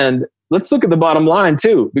 And let's look at the bottom line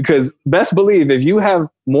too, because best believe if you have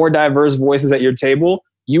more diverse voices at your table,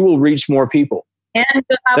 you will reach more people. And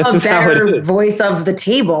to have a better voice of the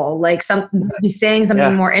table, like be saying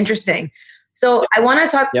something more interesting. So I want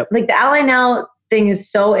to talk, like the Ally Now thing is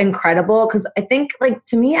so incredible because I think like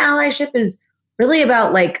to me, allyship is really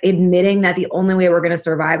about like admitting that the only way we're going to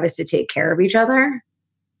survive is to take care of each other.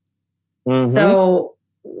 Mm-hmm. So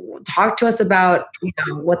talk to us about, you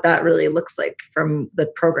know, what that really looks like from the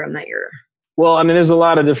program that you're. Well, I mean, there's a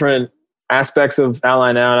lot of different aspects of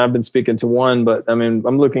Ally Now, and I've been speaking to one, but I mean,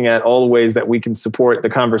 I'm looking at all the ways that we can support the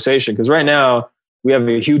conversation because right now we have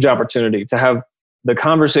a huge opportunity to have the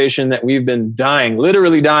conversation that we've been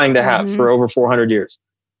literally dying to have for over 400 years.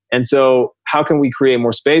 And so how can we create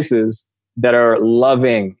more spaces that are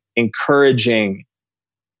loving, encouraging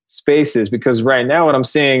spaces? Because right now what I'm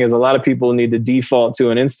seeing is a lot of people need to default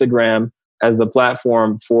to an Instagram as the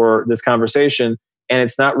platform for this conversation. And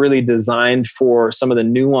it's not really designed for some of the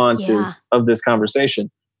nuances of this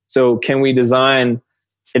conversation. So can we design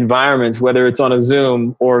environments, whether it's on a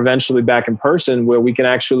Zoom or eventually back in person, where we can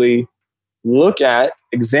actually look at,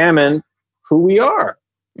 examine who we are?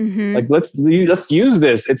 Mm-hmm. Like, let's use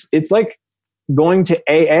this. It's like going to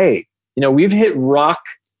AA. You know, we've hit rock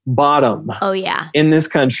bottom in this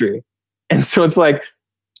country. And so it's like,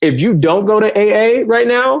 if you don't go to AA right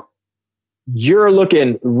now, you're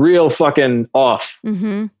looking real fucking off.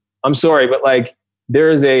 Mm-hmm. I'm sorry, but like there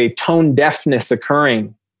is a tone deafness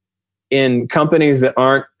occurring in companies that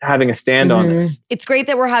aren't having a stand on this. It's great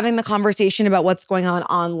that we're having the conversation about what's going on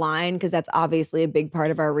online because that's obviously a big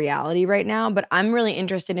part of our reality right now. But I'm really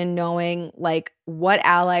interested in knowing like what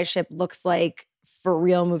allyship looks like for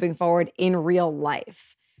real moving forward in real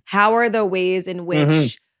life. How are the ways in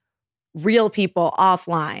which real people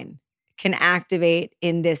offline can activate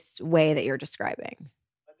in this way that you're describing?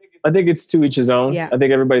 I think it's to each his own. Yeah. I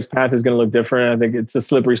think everybody's path is going to look different. I think it's a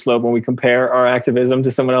slippery slope when we compare our activism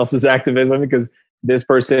to someone else's activism because this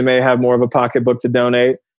person may have more of a pocketbook to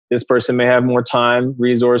donate. This person may have more time,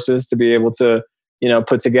 resources to be able to, you know,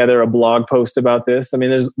 put together a blog post about this. I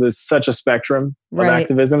mean, there's such a spectrum of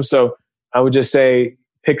activism. So I would just say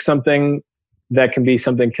pick something that can be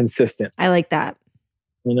something consistent. I like that.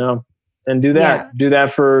 You know, and do that. Yeah. Do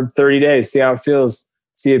that for 30 days. See how it feels.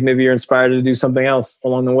 See if maybe you're inspired to do something else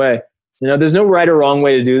along the way. You know, there's no right or wrong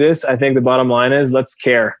way to do this. I think the bottom line is let's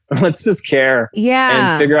care. Let's just care.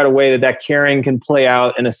 Yeah. And figure out a way that caring can play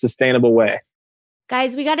out in a sustainable way.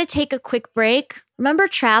 Guys, we got to take a quick break. Remember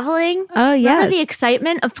traveling? Oh, yes. Remember the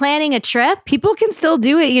excitement of planning a trip? People can still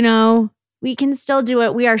do it, you know. We can still do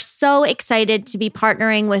it. We are so excited to be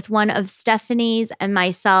partnering with one of Stephanie's and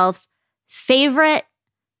myself's favorite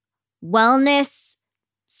wellness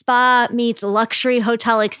spa meets luxury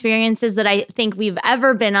hotel experiences that I think we've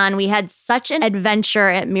ever been on. We had such an adventure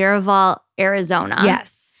at Miraval, Arizona.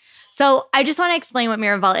 Yes. So I just want to explain what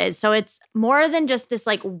Miraval is. So it's more than just this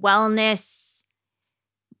like wellness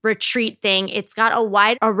retreat thing. It's got a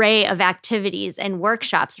wide array of activities and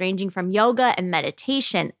workshops ranging from yoga and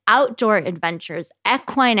meditation, outdoor adventures,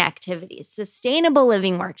 equine activities, sustainable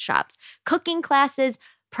living workshops, cooking classes,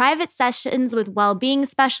 private sessions with well-being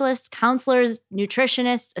specialists, counselors,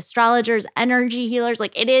 nutritionists, astrologers, energy healers.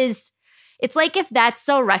 Like it's like if That's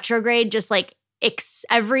So Retrograde just like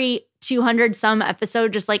every 200 some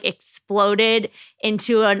episode just like exploded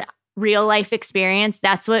into a real life experience.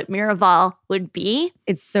 That's what Miraval would be.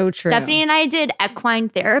 It's so true. Stephanie and I did equine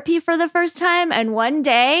therapy for the first time. And one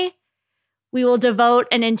day we will devote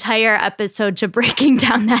an entire episode to breaking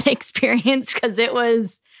down that experience because it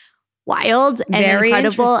was wild and very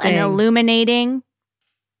incredible and illuminating.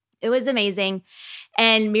 It was amazing.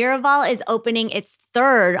 And Miraval is opening its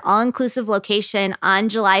third all-inclusive location on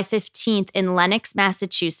July 15th in Lenox,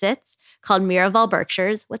 Massachusetts, called Miraval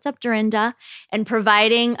Berkshires. What's up, Dorinda? And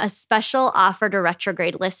providing a special offer to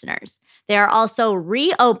retrograde listeners. They are also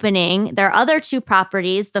reopening their other two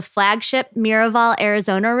properties, the flagship Miraval,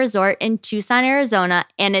 Arizona Resort in Tucson, Arizona,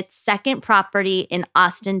 and its second property in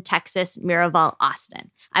Austin, Texas, Miraval,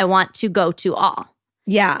 Austin. I want to go to all.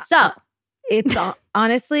 Yeah. So it's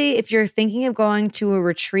honestly, if you're thinking of going to a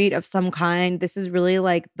retreat of some kind, this is really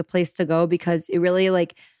like the place to go because it really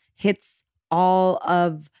like hits all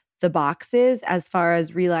of the boxes as far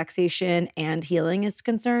as relaxation and healing is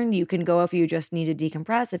concerned. You can go if you just need to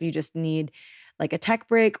decompress, if you just need like a tech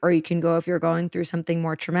break, or you can go if you're going through something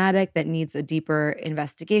more traumatic that needs a deeper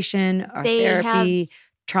investigation or therapy,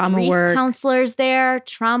 trauma grief work. counselors there,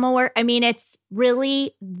 trauma work. I mean, it's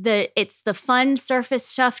really the fun surface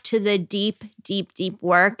stuff to the deep, deep, deep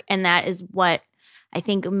work. And that is what I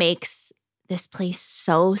think makes this place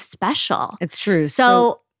so special. It's true.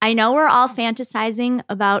 So I know we're all fantasizing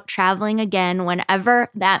about traveling again whenever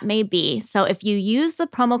that may be. So if you use the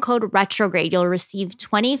promo code retrograde, you'll receive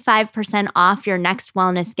 25% off your next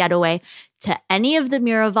wellness getaway to any of the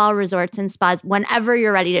Miraval resorts and spas whenever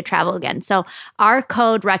you're ready to travel again. So our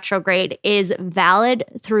code retrograde is valid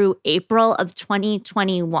through April of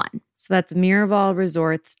 2021. So that's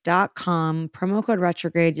miravalresorts.com, promo code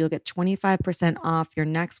retrograde. You'll get 25% off your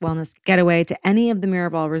next wellness getaway to any of the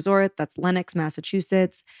Miraval resort. That's Lenox,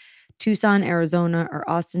 Massachusetts, Tucson, Arizona, or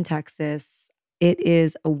Austin, Texas. It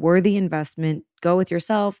is a worthy investment. Go with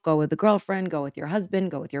yourself, go with a girlfriend, go with your husband,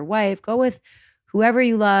 go with your wife, go with whoever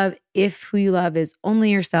you love. If who you love is only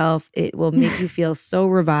yourself, it will make you feel so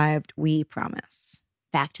revived. We promise.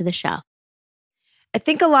 Back to the show. I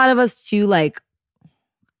think a lot of us too, like,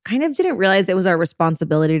 kind of didn't realize it was our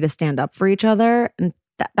responsibility to stand up for each other. And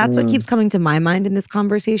that's what keeps coming to my mind in this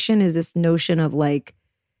conversation is this notion of like,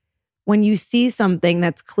 when you see something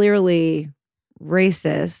that's clearly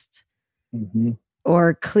racist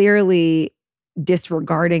or clearly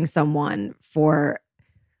disregarding someone for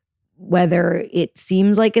whether it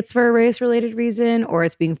seems like it's for a race-related reason or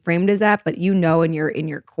it's being framed as that, but you know in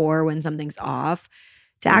your core when something's off,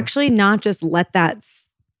 to actually not just let that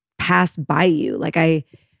pass by you. Like I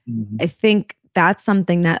think that's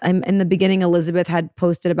something that in the beginning, Elizabeth had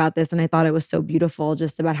posted about this, and I thought it was so beautiful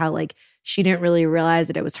just about how like she didn't really realize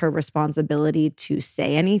that it was her responsibility to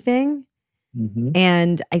say anything.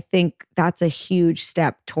 And I think that's a huge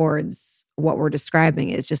step towards what we're describing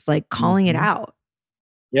is just like calling it out.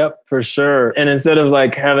 Yep, for sure. And instead of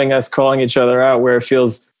like having us calling each other out where it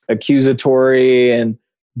feels accusatory and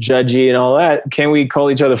judgy and all that, can we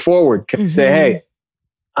call each other forward? Can we say, hey,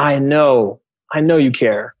 I know you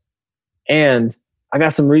care. And I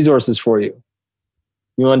got some resources for you.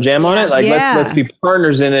 You want to jam on it? Like, let's be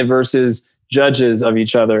partners in it versus judges of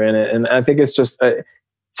each other in it. And I think it's just,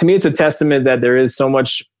 to me, it's a testament that there is so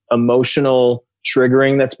much emotional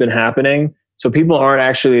triggering that's been happening. So people aren't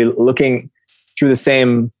actually looking through the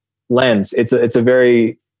same lens. It's a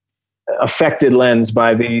very affected lens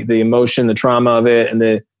by the emotion, the trauma of it, and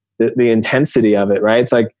the intensity of it, right?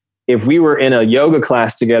 It's like, if we were in a yoga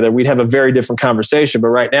class together, we'd have a very different conversation. But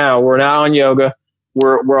right now, we're not on yoga.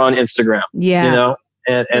 We're on Instagram. Yeah. You know?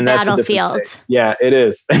 And that's a different state. Yeah, it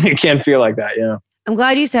is. It can feel like that, you know. I'm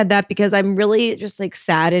glad you said that because I'm really just like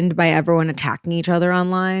saddened by everyone attacking each other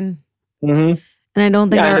online. And I don't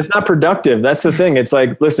think and it's not productive. That's the thing. It's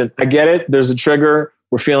like, listen, I get it. There's a trigger.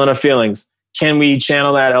 We're feeling our feelings. Can we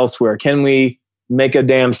channel that elsewhere? Can we make a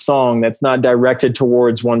damn song that's not directed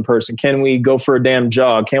towards one person? Can we go for a damn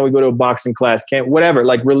jog? Can we go to a boxing class? Whatever,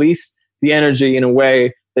 like release the energy in a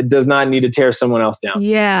way that does not need to tear someone else down.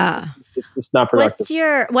 Yeah. It's not productive.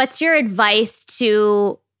 What's your advice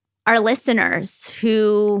to our listeners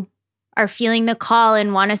who are feeling the call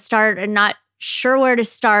and want to start and not sure where to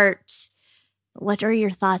start? What are your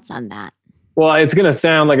thoughts on that? Well, it's going to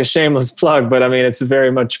sound like a shameless plug, but I mean, it's a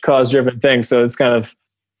very much cause-driven thing. So it's kind of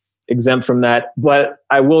exempt from that. But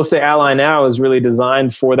I will say Ally Now is really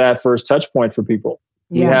designed for that first touch point for people.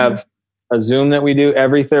 We have a Zoom that we do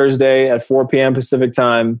every Thursday at 4 p.m. Pacific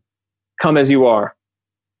time. Come as you are.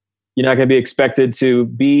 You're not going to be expected to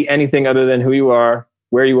be anything other than who you are,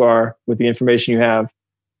 where you are, with the information you have.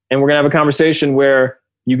 And we're going to have a conversation where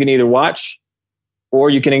you can either watch or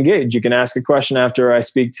you can engage. You can ask a question after I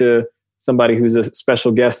speak to somebody who's a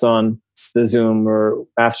special guest on the Zoom, or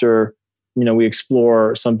after we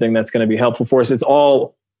explore something that's going to be helpful for us. It's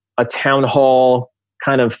all a town hall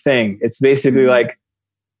kind of thing. It's basically like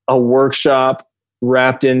a workshop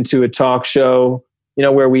wrapped into a talk show,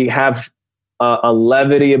 where we have a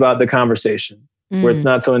levity about the conversation. where it's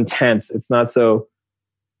not so intense. It's not so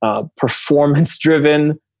performance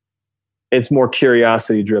driven. It's more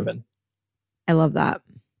curiosity driven. I love that.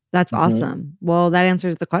 That's awesome. Well, that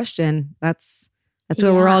answers the question. That's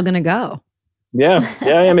where we're all going to go. Yeah.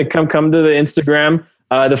 I mean, come to the Instagram.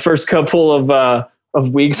 The first couple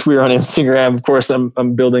of weeks we were on Instagram. Of course,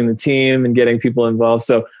 I'm building the team and getting people involved.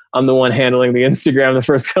 So I'm the one handling the Instagram the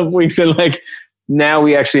first couple of weeks. And like now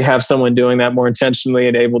we actually have someone doing that more intentionally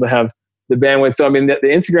and able to have the bandwidth. So I mean, the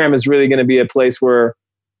Instagram is really going to be a place where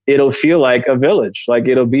it'll feel like a village. Like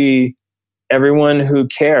it'll be everyone who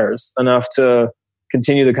cares enough to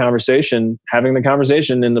continue the conversation, having the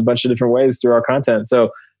conversation in a bunch of different ways through our content.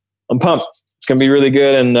 So I'm pumped. It's going to be really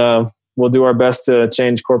good. And we'll do our best to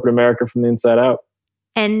change corporate America from the inside out.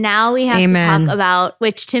 And now we have to talk about,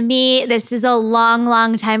 which to me, this is a long,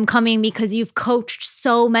 long time coming because you've coached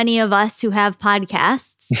so many of us who have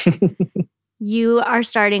podcasts. You are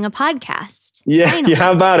starting a podcast. Yeah.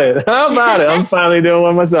 How about it? I'm finally doing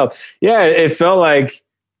one myself. Yeah. It felt like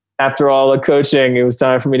after all the coaching, it was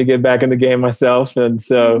time for me to get back in the game myself. And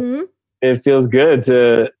so it feels good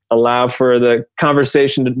to allow for the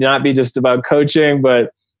conversation to not be just about coaching,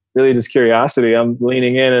 but really just curiosity. I'm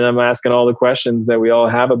leaning in and I'm asking all the questions that we all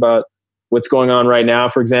have about what's going on right now.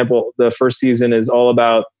 For example, the first season is all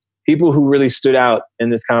about people who really stood out in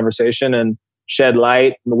this conversation and shed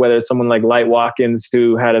light, whether it's someone like Light Watkins,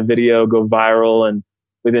 who had a video go viral and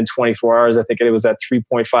within 24 hours, I think it was at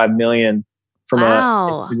 3.5 million from an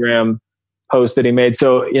Instagram post that he made.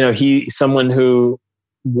 So, someone who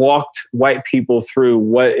walked white people through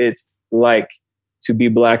what it's like to be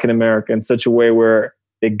Black in America in such a way where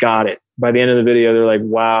they got it. By the end of the video, they're like,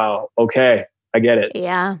 wow, okay, I get it.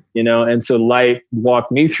 Yeah. And so Light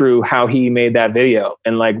walked me through how he made that video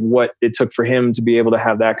and like what it took for him to be able to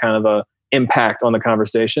have that kind of a impact on the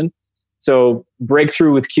conversation. So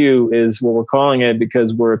Breakthrough with Q is what we're calling it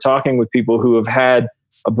because we're talking with people who have had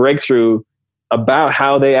a breakthrough about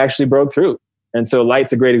how they actually broke through. And so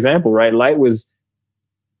Light's a great example, right? Light was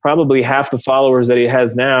probably half the followers that he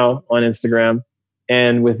has now on Instagram.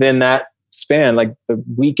 And within that span, like the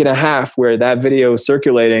week and a half where that video was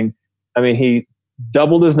circulating, I mean, he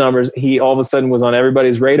doubled his numbers. He all of a sudden was on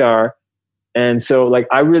everybody's radar. And so like,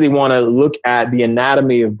 I really want to look at the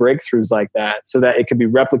anatomy of breakthroughs like that so that it could be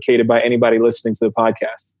replicated by anybody listening to the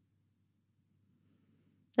podcast.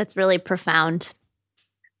 That's really profound.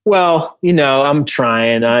 Well, I'm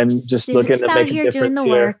trying. I'm just looking to make a difference doing the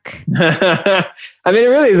here. work. I mean, it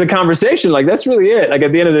really is a conversation. Like that's really it. Like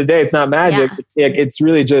at the end of the day, it's not magic. Yeah. It's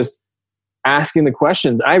really just asking the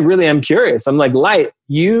questions. I really am curious. I'm like, Light,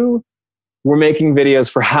 you were making videos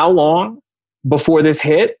for how long before this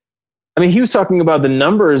hit? I mean, he was talking about the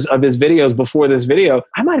numbers of his videos before this video.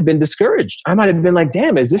 I might have been discouraged. I might have been like,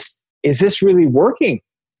 damn, is this really working?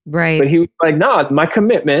 Right. But he was like, no, my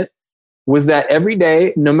commitment was that every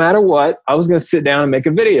day, no matter what, I was going to sit down and make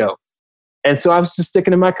a video. And so I was just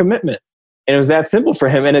sticking to my commitment. And it was that simple for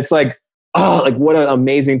him. And it's like, oh, like what an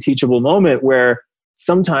amazing teachable moment where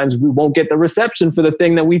sometimes we won't get the reception for the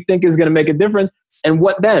thing that we think is going to make a difference. And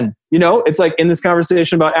what then? It's like in this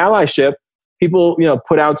conversation about allyship, people,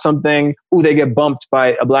 put out something, they get bumped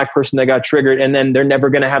by a Black person that got triggered, and then they're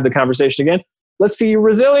never going to have the conversation again. Let's see your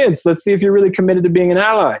resilience. Let's see if you're really committed to being an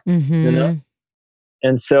ally.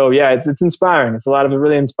 And so, yeah, it's inspiring. It's a lot of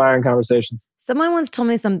really inspiring conversations. Someone once told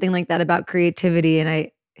me something like that about creativity, and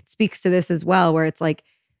it speaks to this as well, where it's like,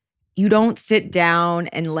 you don't sit down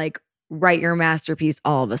and like write your masterpiece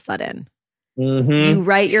all of a sudden. You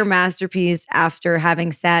write your masterpiece after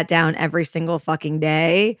having sat down every single fucking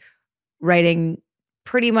day, writing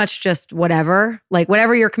pretty much just whatever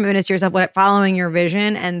your commitment is to yourself, following your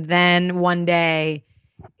vision. And then one day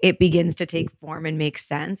it begins to take form and make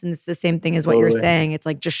sense. And it's the same thing as what you're saying. It's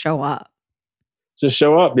like, just show up. Just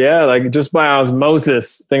show up. Yeah. Like just by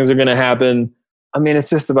osmosis, things are going to happen. I mean,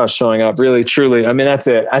 it's just about showing up, really, truly. I mean, that's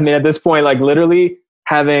it. I mean, at this point, like literally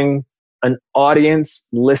having an audience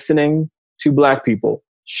listening to Black people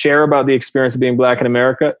share about the experience of being Black in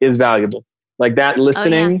America is valuable. Like that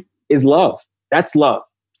listening is love. That's love.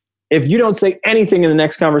 If you don't say anything in the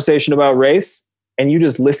next conversation about race and you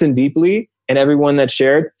just listen deeply and everyone that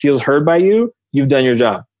shared feels heard by you, you've done your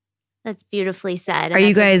job. That's beautifully said. Are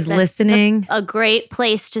you guys listening? A great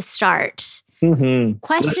place to start. Mm-hmm.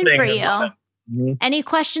 Question Listening for you. Mm-hmm. Any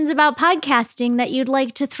questions about podcasting that you'd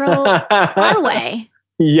like to throw our way?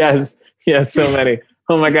 Yes, so many.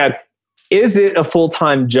 Oh my God. Is it a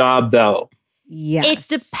full-time job though? Yes. It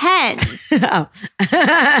depends. Oh.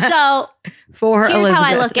 So for here's Elizabeth. how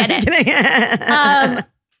I look at it.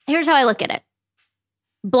 Here's how I look at it.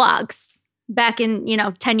 Blogs back in,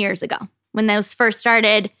 10 years ago when those first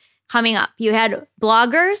started, coming up. You had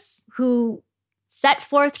bloggers who set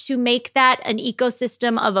forth to make that an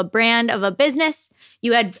ecosystem of a brand, of a business.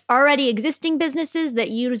 You had already existing businesses that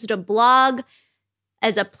used a blog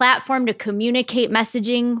as a platform to communicate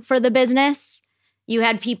messaging for the business. You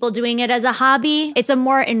had people doing it as a hobby. It's a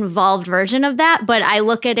more involved version of that, but I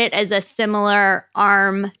look at it as a similar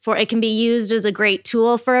arm for it can be used as a great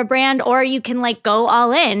tool for a brand, or you can like go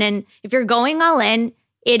all in. And if you're going all in,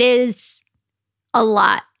 it is a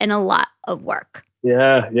lot of work.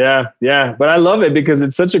 Yeah. But I love it because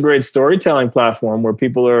it's such a great storytelling platform where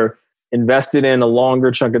people are invested in a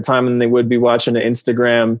longer chunk of time than they would be watching an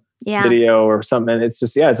Instagram video or something. It's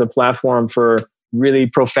just, it's a platform for really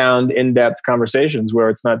profound, in-depth conversations where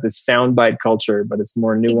it's not this soundbite culture, but it's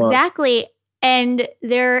more nuanced. Exactly. And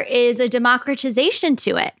there is a democratization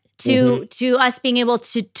to it, to us being able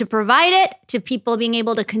to provide it, to people being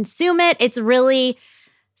able to consume it. It's really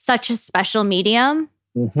such a special medium.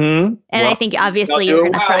 And I think obviously you're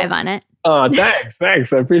going to thrive on it. Oh,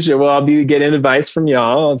 thanks. I appreciate it. Well, I'll be getting advice from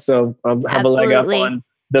y'all. So I'll have a leg up on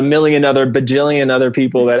the bajillion other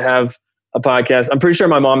people that have a podcast. I'm pretty sure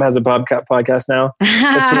my mom has a podcast now.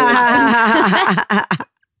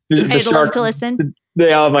 I'd love to listen.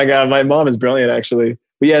 Oh my God. My mom is brilliant actually.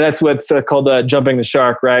 But yeah, that's what's called jumping the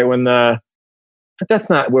shark, right? But that's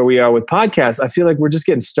not where we are with podcasts. I feel like we're just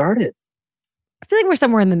getting started. I feel like we're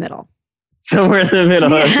somewhere in the middle. Somewhere in the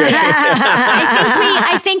middle. Okay.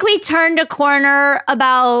 I think we turned a corner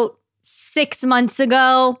about 6 months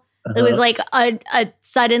ago. It was like a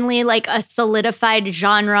suddenly like a solidified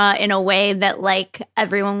genre in a way that like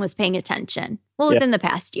everyone was paying attention. Well, within the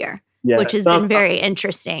past year, which has been very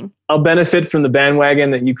interesting. I'll benefit from the bandwagon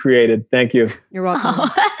that you created. Thank you. You're welcome.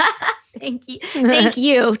 Thank you. Thank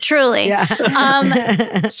you. Truly.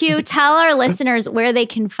 Q, tell our listeners where they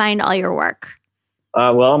can find all your work.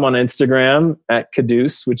 Well, I'm on Instagram at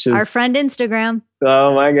Quddus, which is our friend Instagram.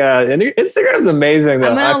 Oh my God. And Instagram's amazing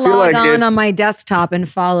though. I'm going to log on my desktop and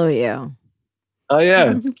follow you. Oh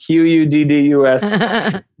yeah. It's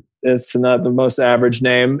Quddus. It's not the most average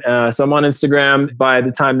name. So I'm on Instagram. By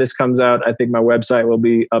the time this comes out, I think my website will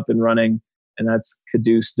be up and running, and that's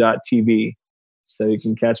Quddus.tv. So you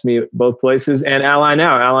can catch me at both places. And Ally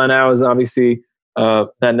Now. Ally Now is obviously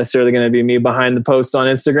not necessarily going to be me behind the posts on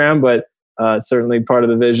Instagram, but certainly part of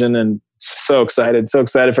the vision, and so excited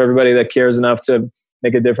for everybody that cares enough to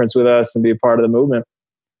make a difference with us and be a part of the movement.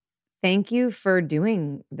 Thank you for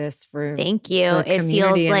doing this for Thank you. It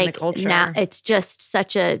feels like now it's just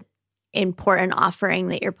such a important offering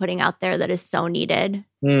that you're putting out there that is so needed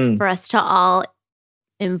for us to all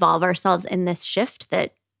involve ourselves in this shift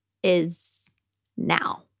that is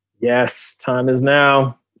now. Yes, time is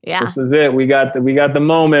now. Yeah. This is it. We got the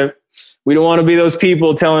moment. We don't want to be those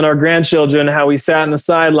people telling our grandchildren how we sat in the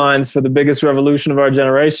sidelines for the biggest revolution of our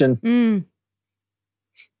generation.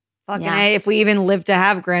 Fucking A, if we even live to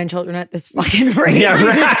have grandchildren at this fucking rate. Yeah,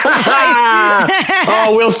 Jesus Christ.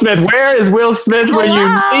 Oh, Will Smith. Where is Will Smith when you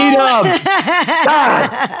need him?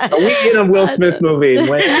 God. Are we in a Will Smith movie?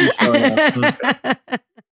 When is he showing up?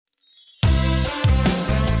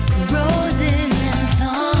 Roses and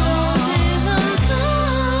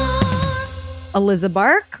thorns. Eliza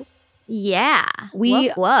Bark. Yeah.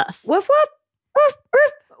 Woof, woof. Woof, woof, woof,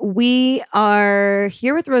 woof. We are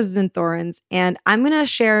here with Roses and Thorns, and I'm going to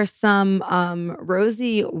share some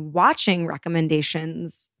Rosie watching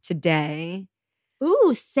recommendations today.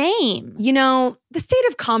 Ooh, same. You know, the state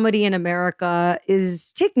of comedy in America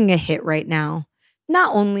is taking a hit right now,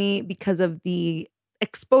 not only because of the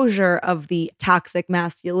exposure of the toxic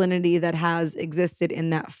masculinity that has existed in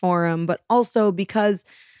that forum, but also because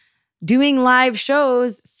doing live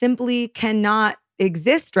shows simply cannot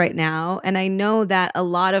exist right now. And I know that a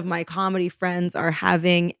lot of my comedy friends are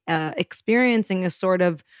experiencing a sort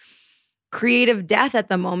of creative death at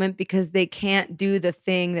the moment because they can't do the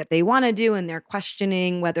thing that they want to do, and they're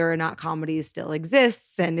questioning whether or not comedy still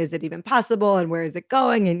exists, and is it even possible, and where is it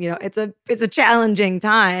going? And it's a challenging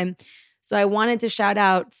time. So I wanted to shout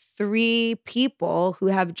out 3 people who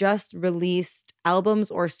have just released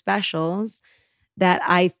albums or specials that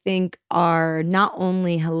I think are not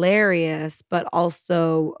only hilarious, but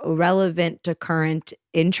also relevant to current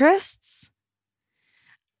interests.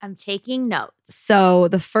 I'm taking notes. So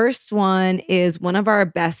the first one is one of our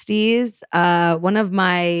besties, one of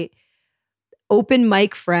my open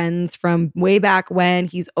mic friends from way back when.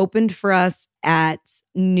 He's opened for us at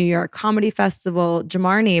New York Comedy Festival,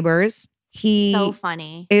 Jamar Neighbors. He so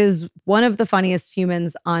funny. Is one of the funniest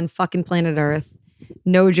humans on fucking planet Earth.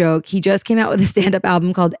 No joke. He just came out with a stand-up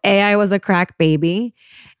album called I Was a Crack Baby.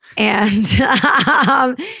 And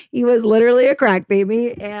he was literally a crack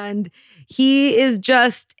baby. And He is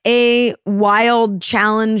just a wild,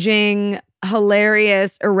 challenging,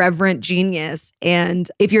 hilarious, irreverent genius. And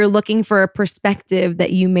if you're looking for a perspective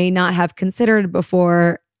that you may not have considered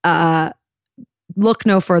before, look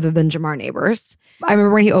no further than Jamar Neighbors. I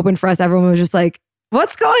remember when he opened for us, everyone was just like,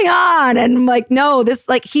 what's going on? And I'm like, no, this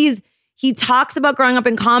like he talks about growing up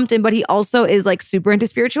in Compton, but he also is like super into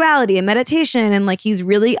spirituality and meditation. And like, he's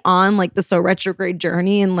really on like the So Retrograde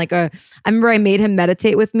journey. And like I remember I made him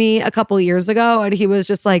meditate with me a couple of years ago. And he was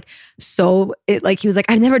just like, he was like,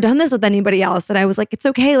 I've never done this with anybody else. And I was like, it's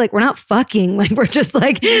okay. Like, we're not fucking, like, we're just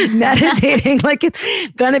like meditating. Like, it's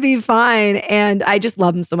gonna be fine. And I just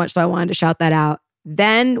love him so much. So I wanted to shout that out.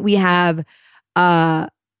 Then we have,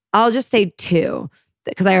 I'll just say two,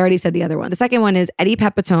 because I already said the other one. The second one is Eddie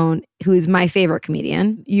Pepitone, who is my favorite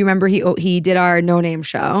comedian. You remember he did our No Name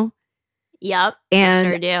show. Yep, and I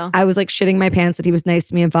sure do. I was like shitting my pants that he was nice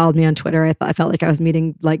to me and followed me on Twitter. I felt like I was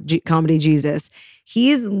meeting like comedy Jesus.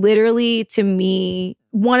 He's literally, to me,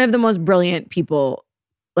 one of the most brilliant people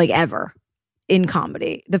like ever in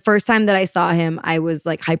comedy. The first time that I saw him, I was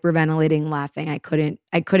like hyperventilating, laughing. I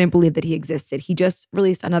couldn't believe that he existed. He just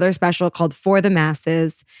released another special called For the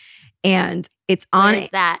Masses. And it's on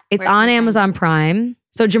Amazon Prime.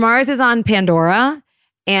 So Jamar's is on Pandora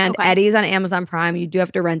and Eddie's on Amazon Prime. You do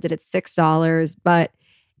have to rent it. It's $6, but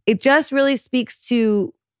it just really speaks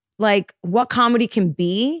to like what comedy can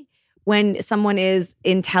be when someone is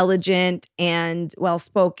intelligent and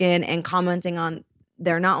well-spoken and commenting on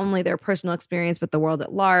not only their personal experience, but the world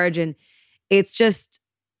at large. And it's just,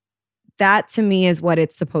 that to me is what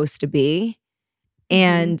it's supposed to be.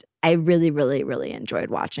 And I really, really, really enjoyed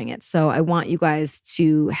watching it. So I want you guys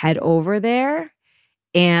to head over there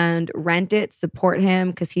and rent it, support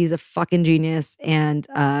him, because he's a fucking genius and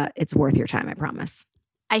it's worth your time, I promise.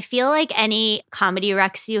 I feel like any comedy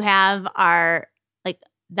recs you have are like,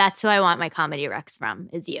 that's who I want my comedy recs from,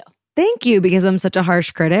 is you. Thank you, because I'm such a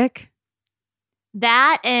harsh critic.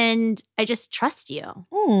 That, and I just trust you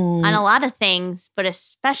on a lot of things, but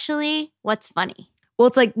especially what's funny. Well,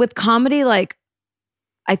 it's like with comedy, like,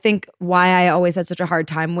 I think why I always had such a hard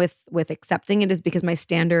time with accepting it is because my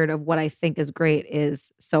standard of what I think is great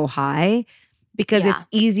is so high, because it's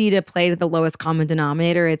easy to play to the lowest common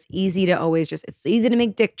denominator. It's easy to always it's easy to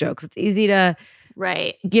make dick jokes. It's easy to,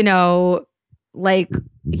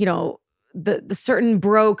 the certain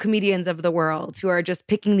bro comedians of the world who are just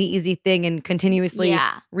picking the easy thing and continuously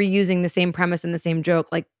reusing the same premise and the same joke.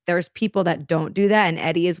 Like, there's people that don't do that. And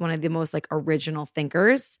Eddie is one of the most like original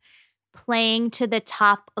thinkers. Playing to the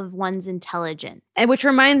top of one's intelligence. And which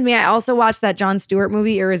reminds me, I also watched that Jon Stewart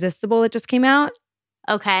movie, Irresistible, that just came out.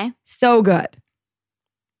 Okay. So good.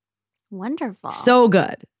 Wonderful. So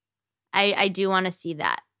good. I do want to see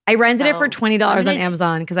that. I rented it for $20 on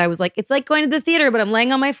Amazon because I was like, it's like going to the theater, but I'm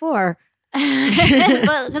laying on my floor.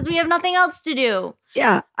 Because we have nothing else to do.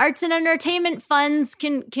 Yeah. Arts and entertainment funds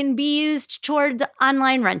can be used towards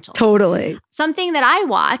online rentals. Totally. Something that I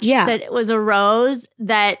watched that was a rose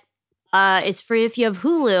that is free if you have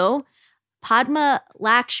Hulu. Padma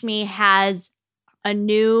Lakshmi has a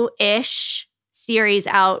new-ish series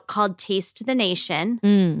out called Taste the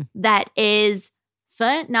Nation that is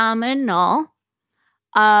phenomenal.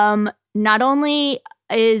 Not only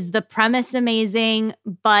is the premise amazing,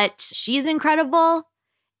 but she's incredible.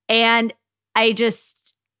 And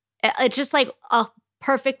it's just like a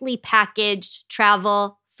perfectly packaged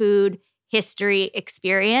travel, food, history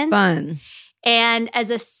experience. Fun. And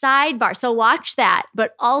as a sidebar, so watch that,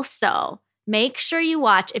 but also make sure you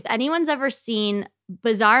watch, if anyone's ever seen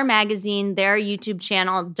Bazaar Magazine, their YouTube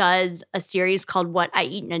channel does a series called What I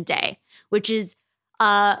Eat in a Day, which is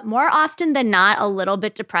more often than not a little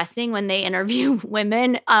bit depressing when they interview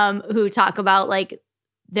women who talk about like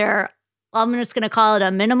I'm just going to call it a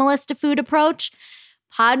minimalist food approach.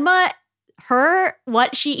 Padma,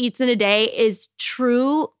 what she eats in a day is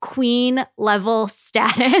true queen level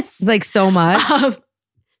status. It's like so much.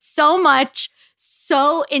 So much,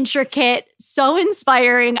 so intricate, so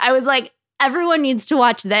inspiring. I was like, everyone needs to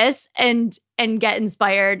watch this and get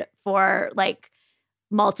inspired for like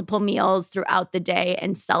multiple meals throughout the day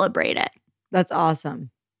and celebrate it. That's awesome.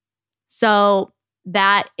 So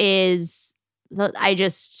it's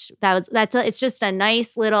just a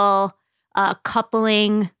nice little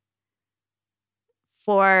coupling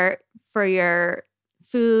for your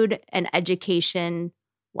food and education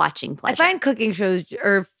watching pleasure. I find cooking shows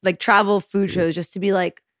or like travel food shows just to be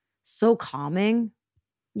like so calming.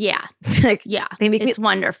 Yeah. Like, yeah. It's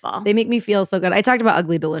wonderful. They make me feel so good. I talked about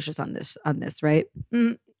Ugly Delicious on this, right?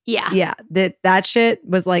 Yeah. Yeah. That shit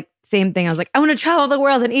was like same thing. I was like, I want to travel the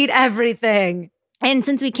world and eat everything. And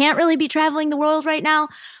since we can't really be traveling the world right now,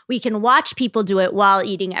 we can watch people do it while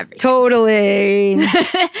eating everything. Totally.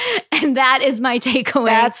 And that is my takeaway.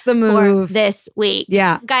 That's the move. For this week.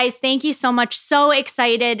 Yeah. Guys, thank you so much. So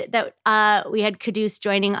excited that we had Quddus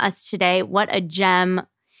joining us today. What a gem.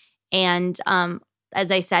 And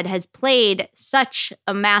as I said, has played such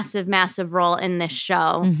a massive, massive role in this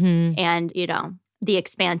show. Mhm. And, the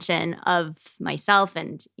expansion of myself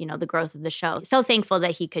and, the growth of the show. So thankful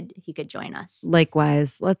that he could join us.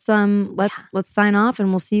 Likewise. Let's sign off and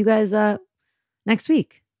we'll see you guys next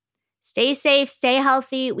week. Stay safe, stay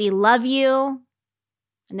healthy. We love you.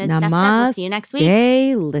 And as Steph said, we'll see you next week.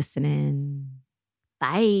 Stay listening.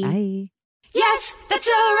 Bye. Bye. Yes, that's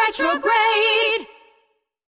a retrograde.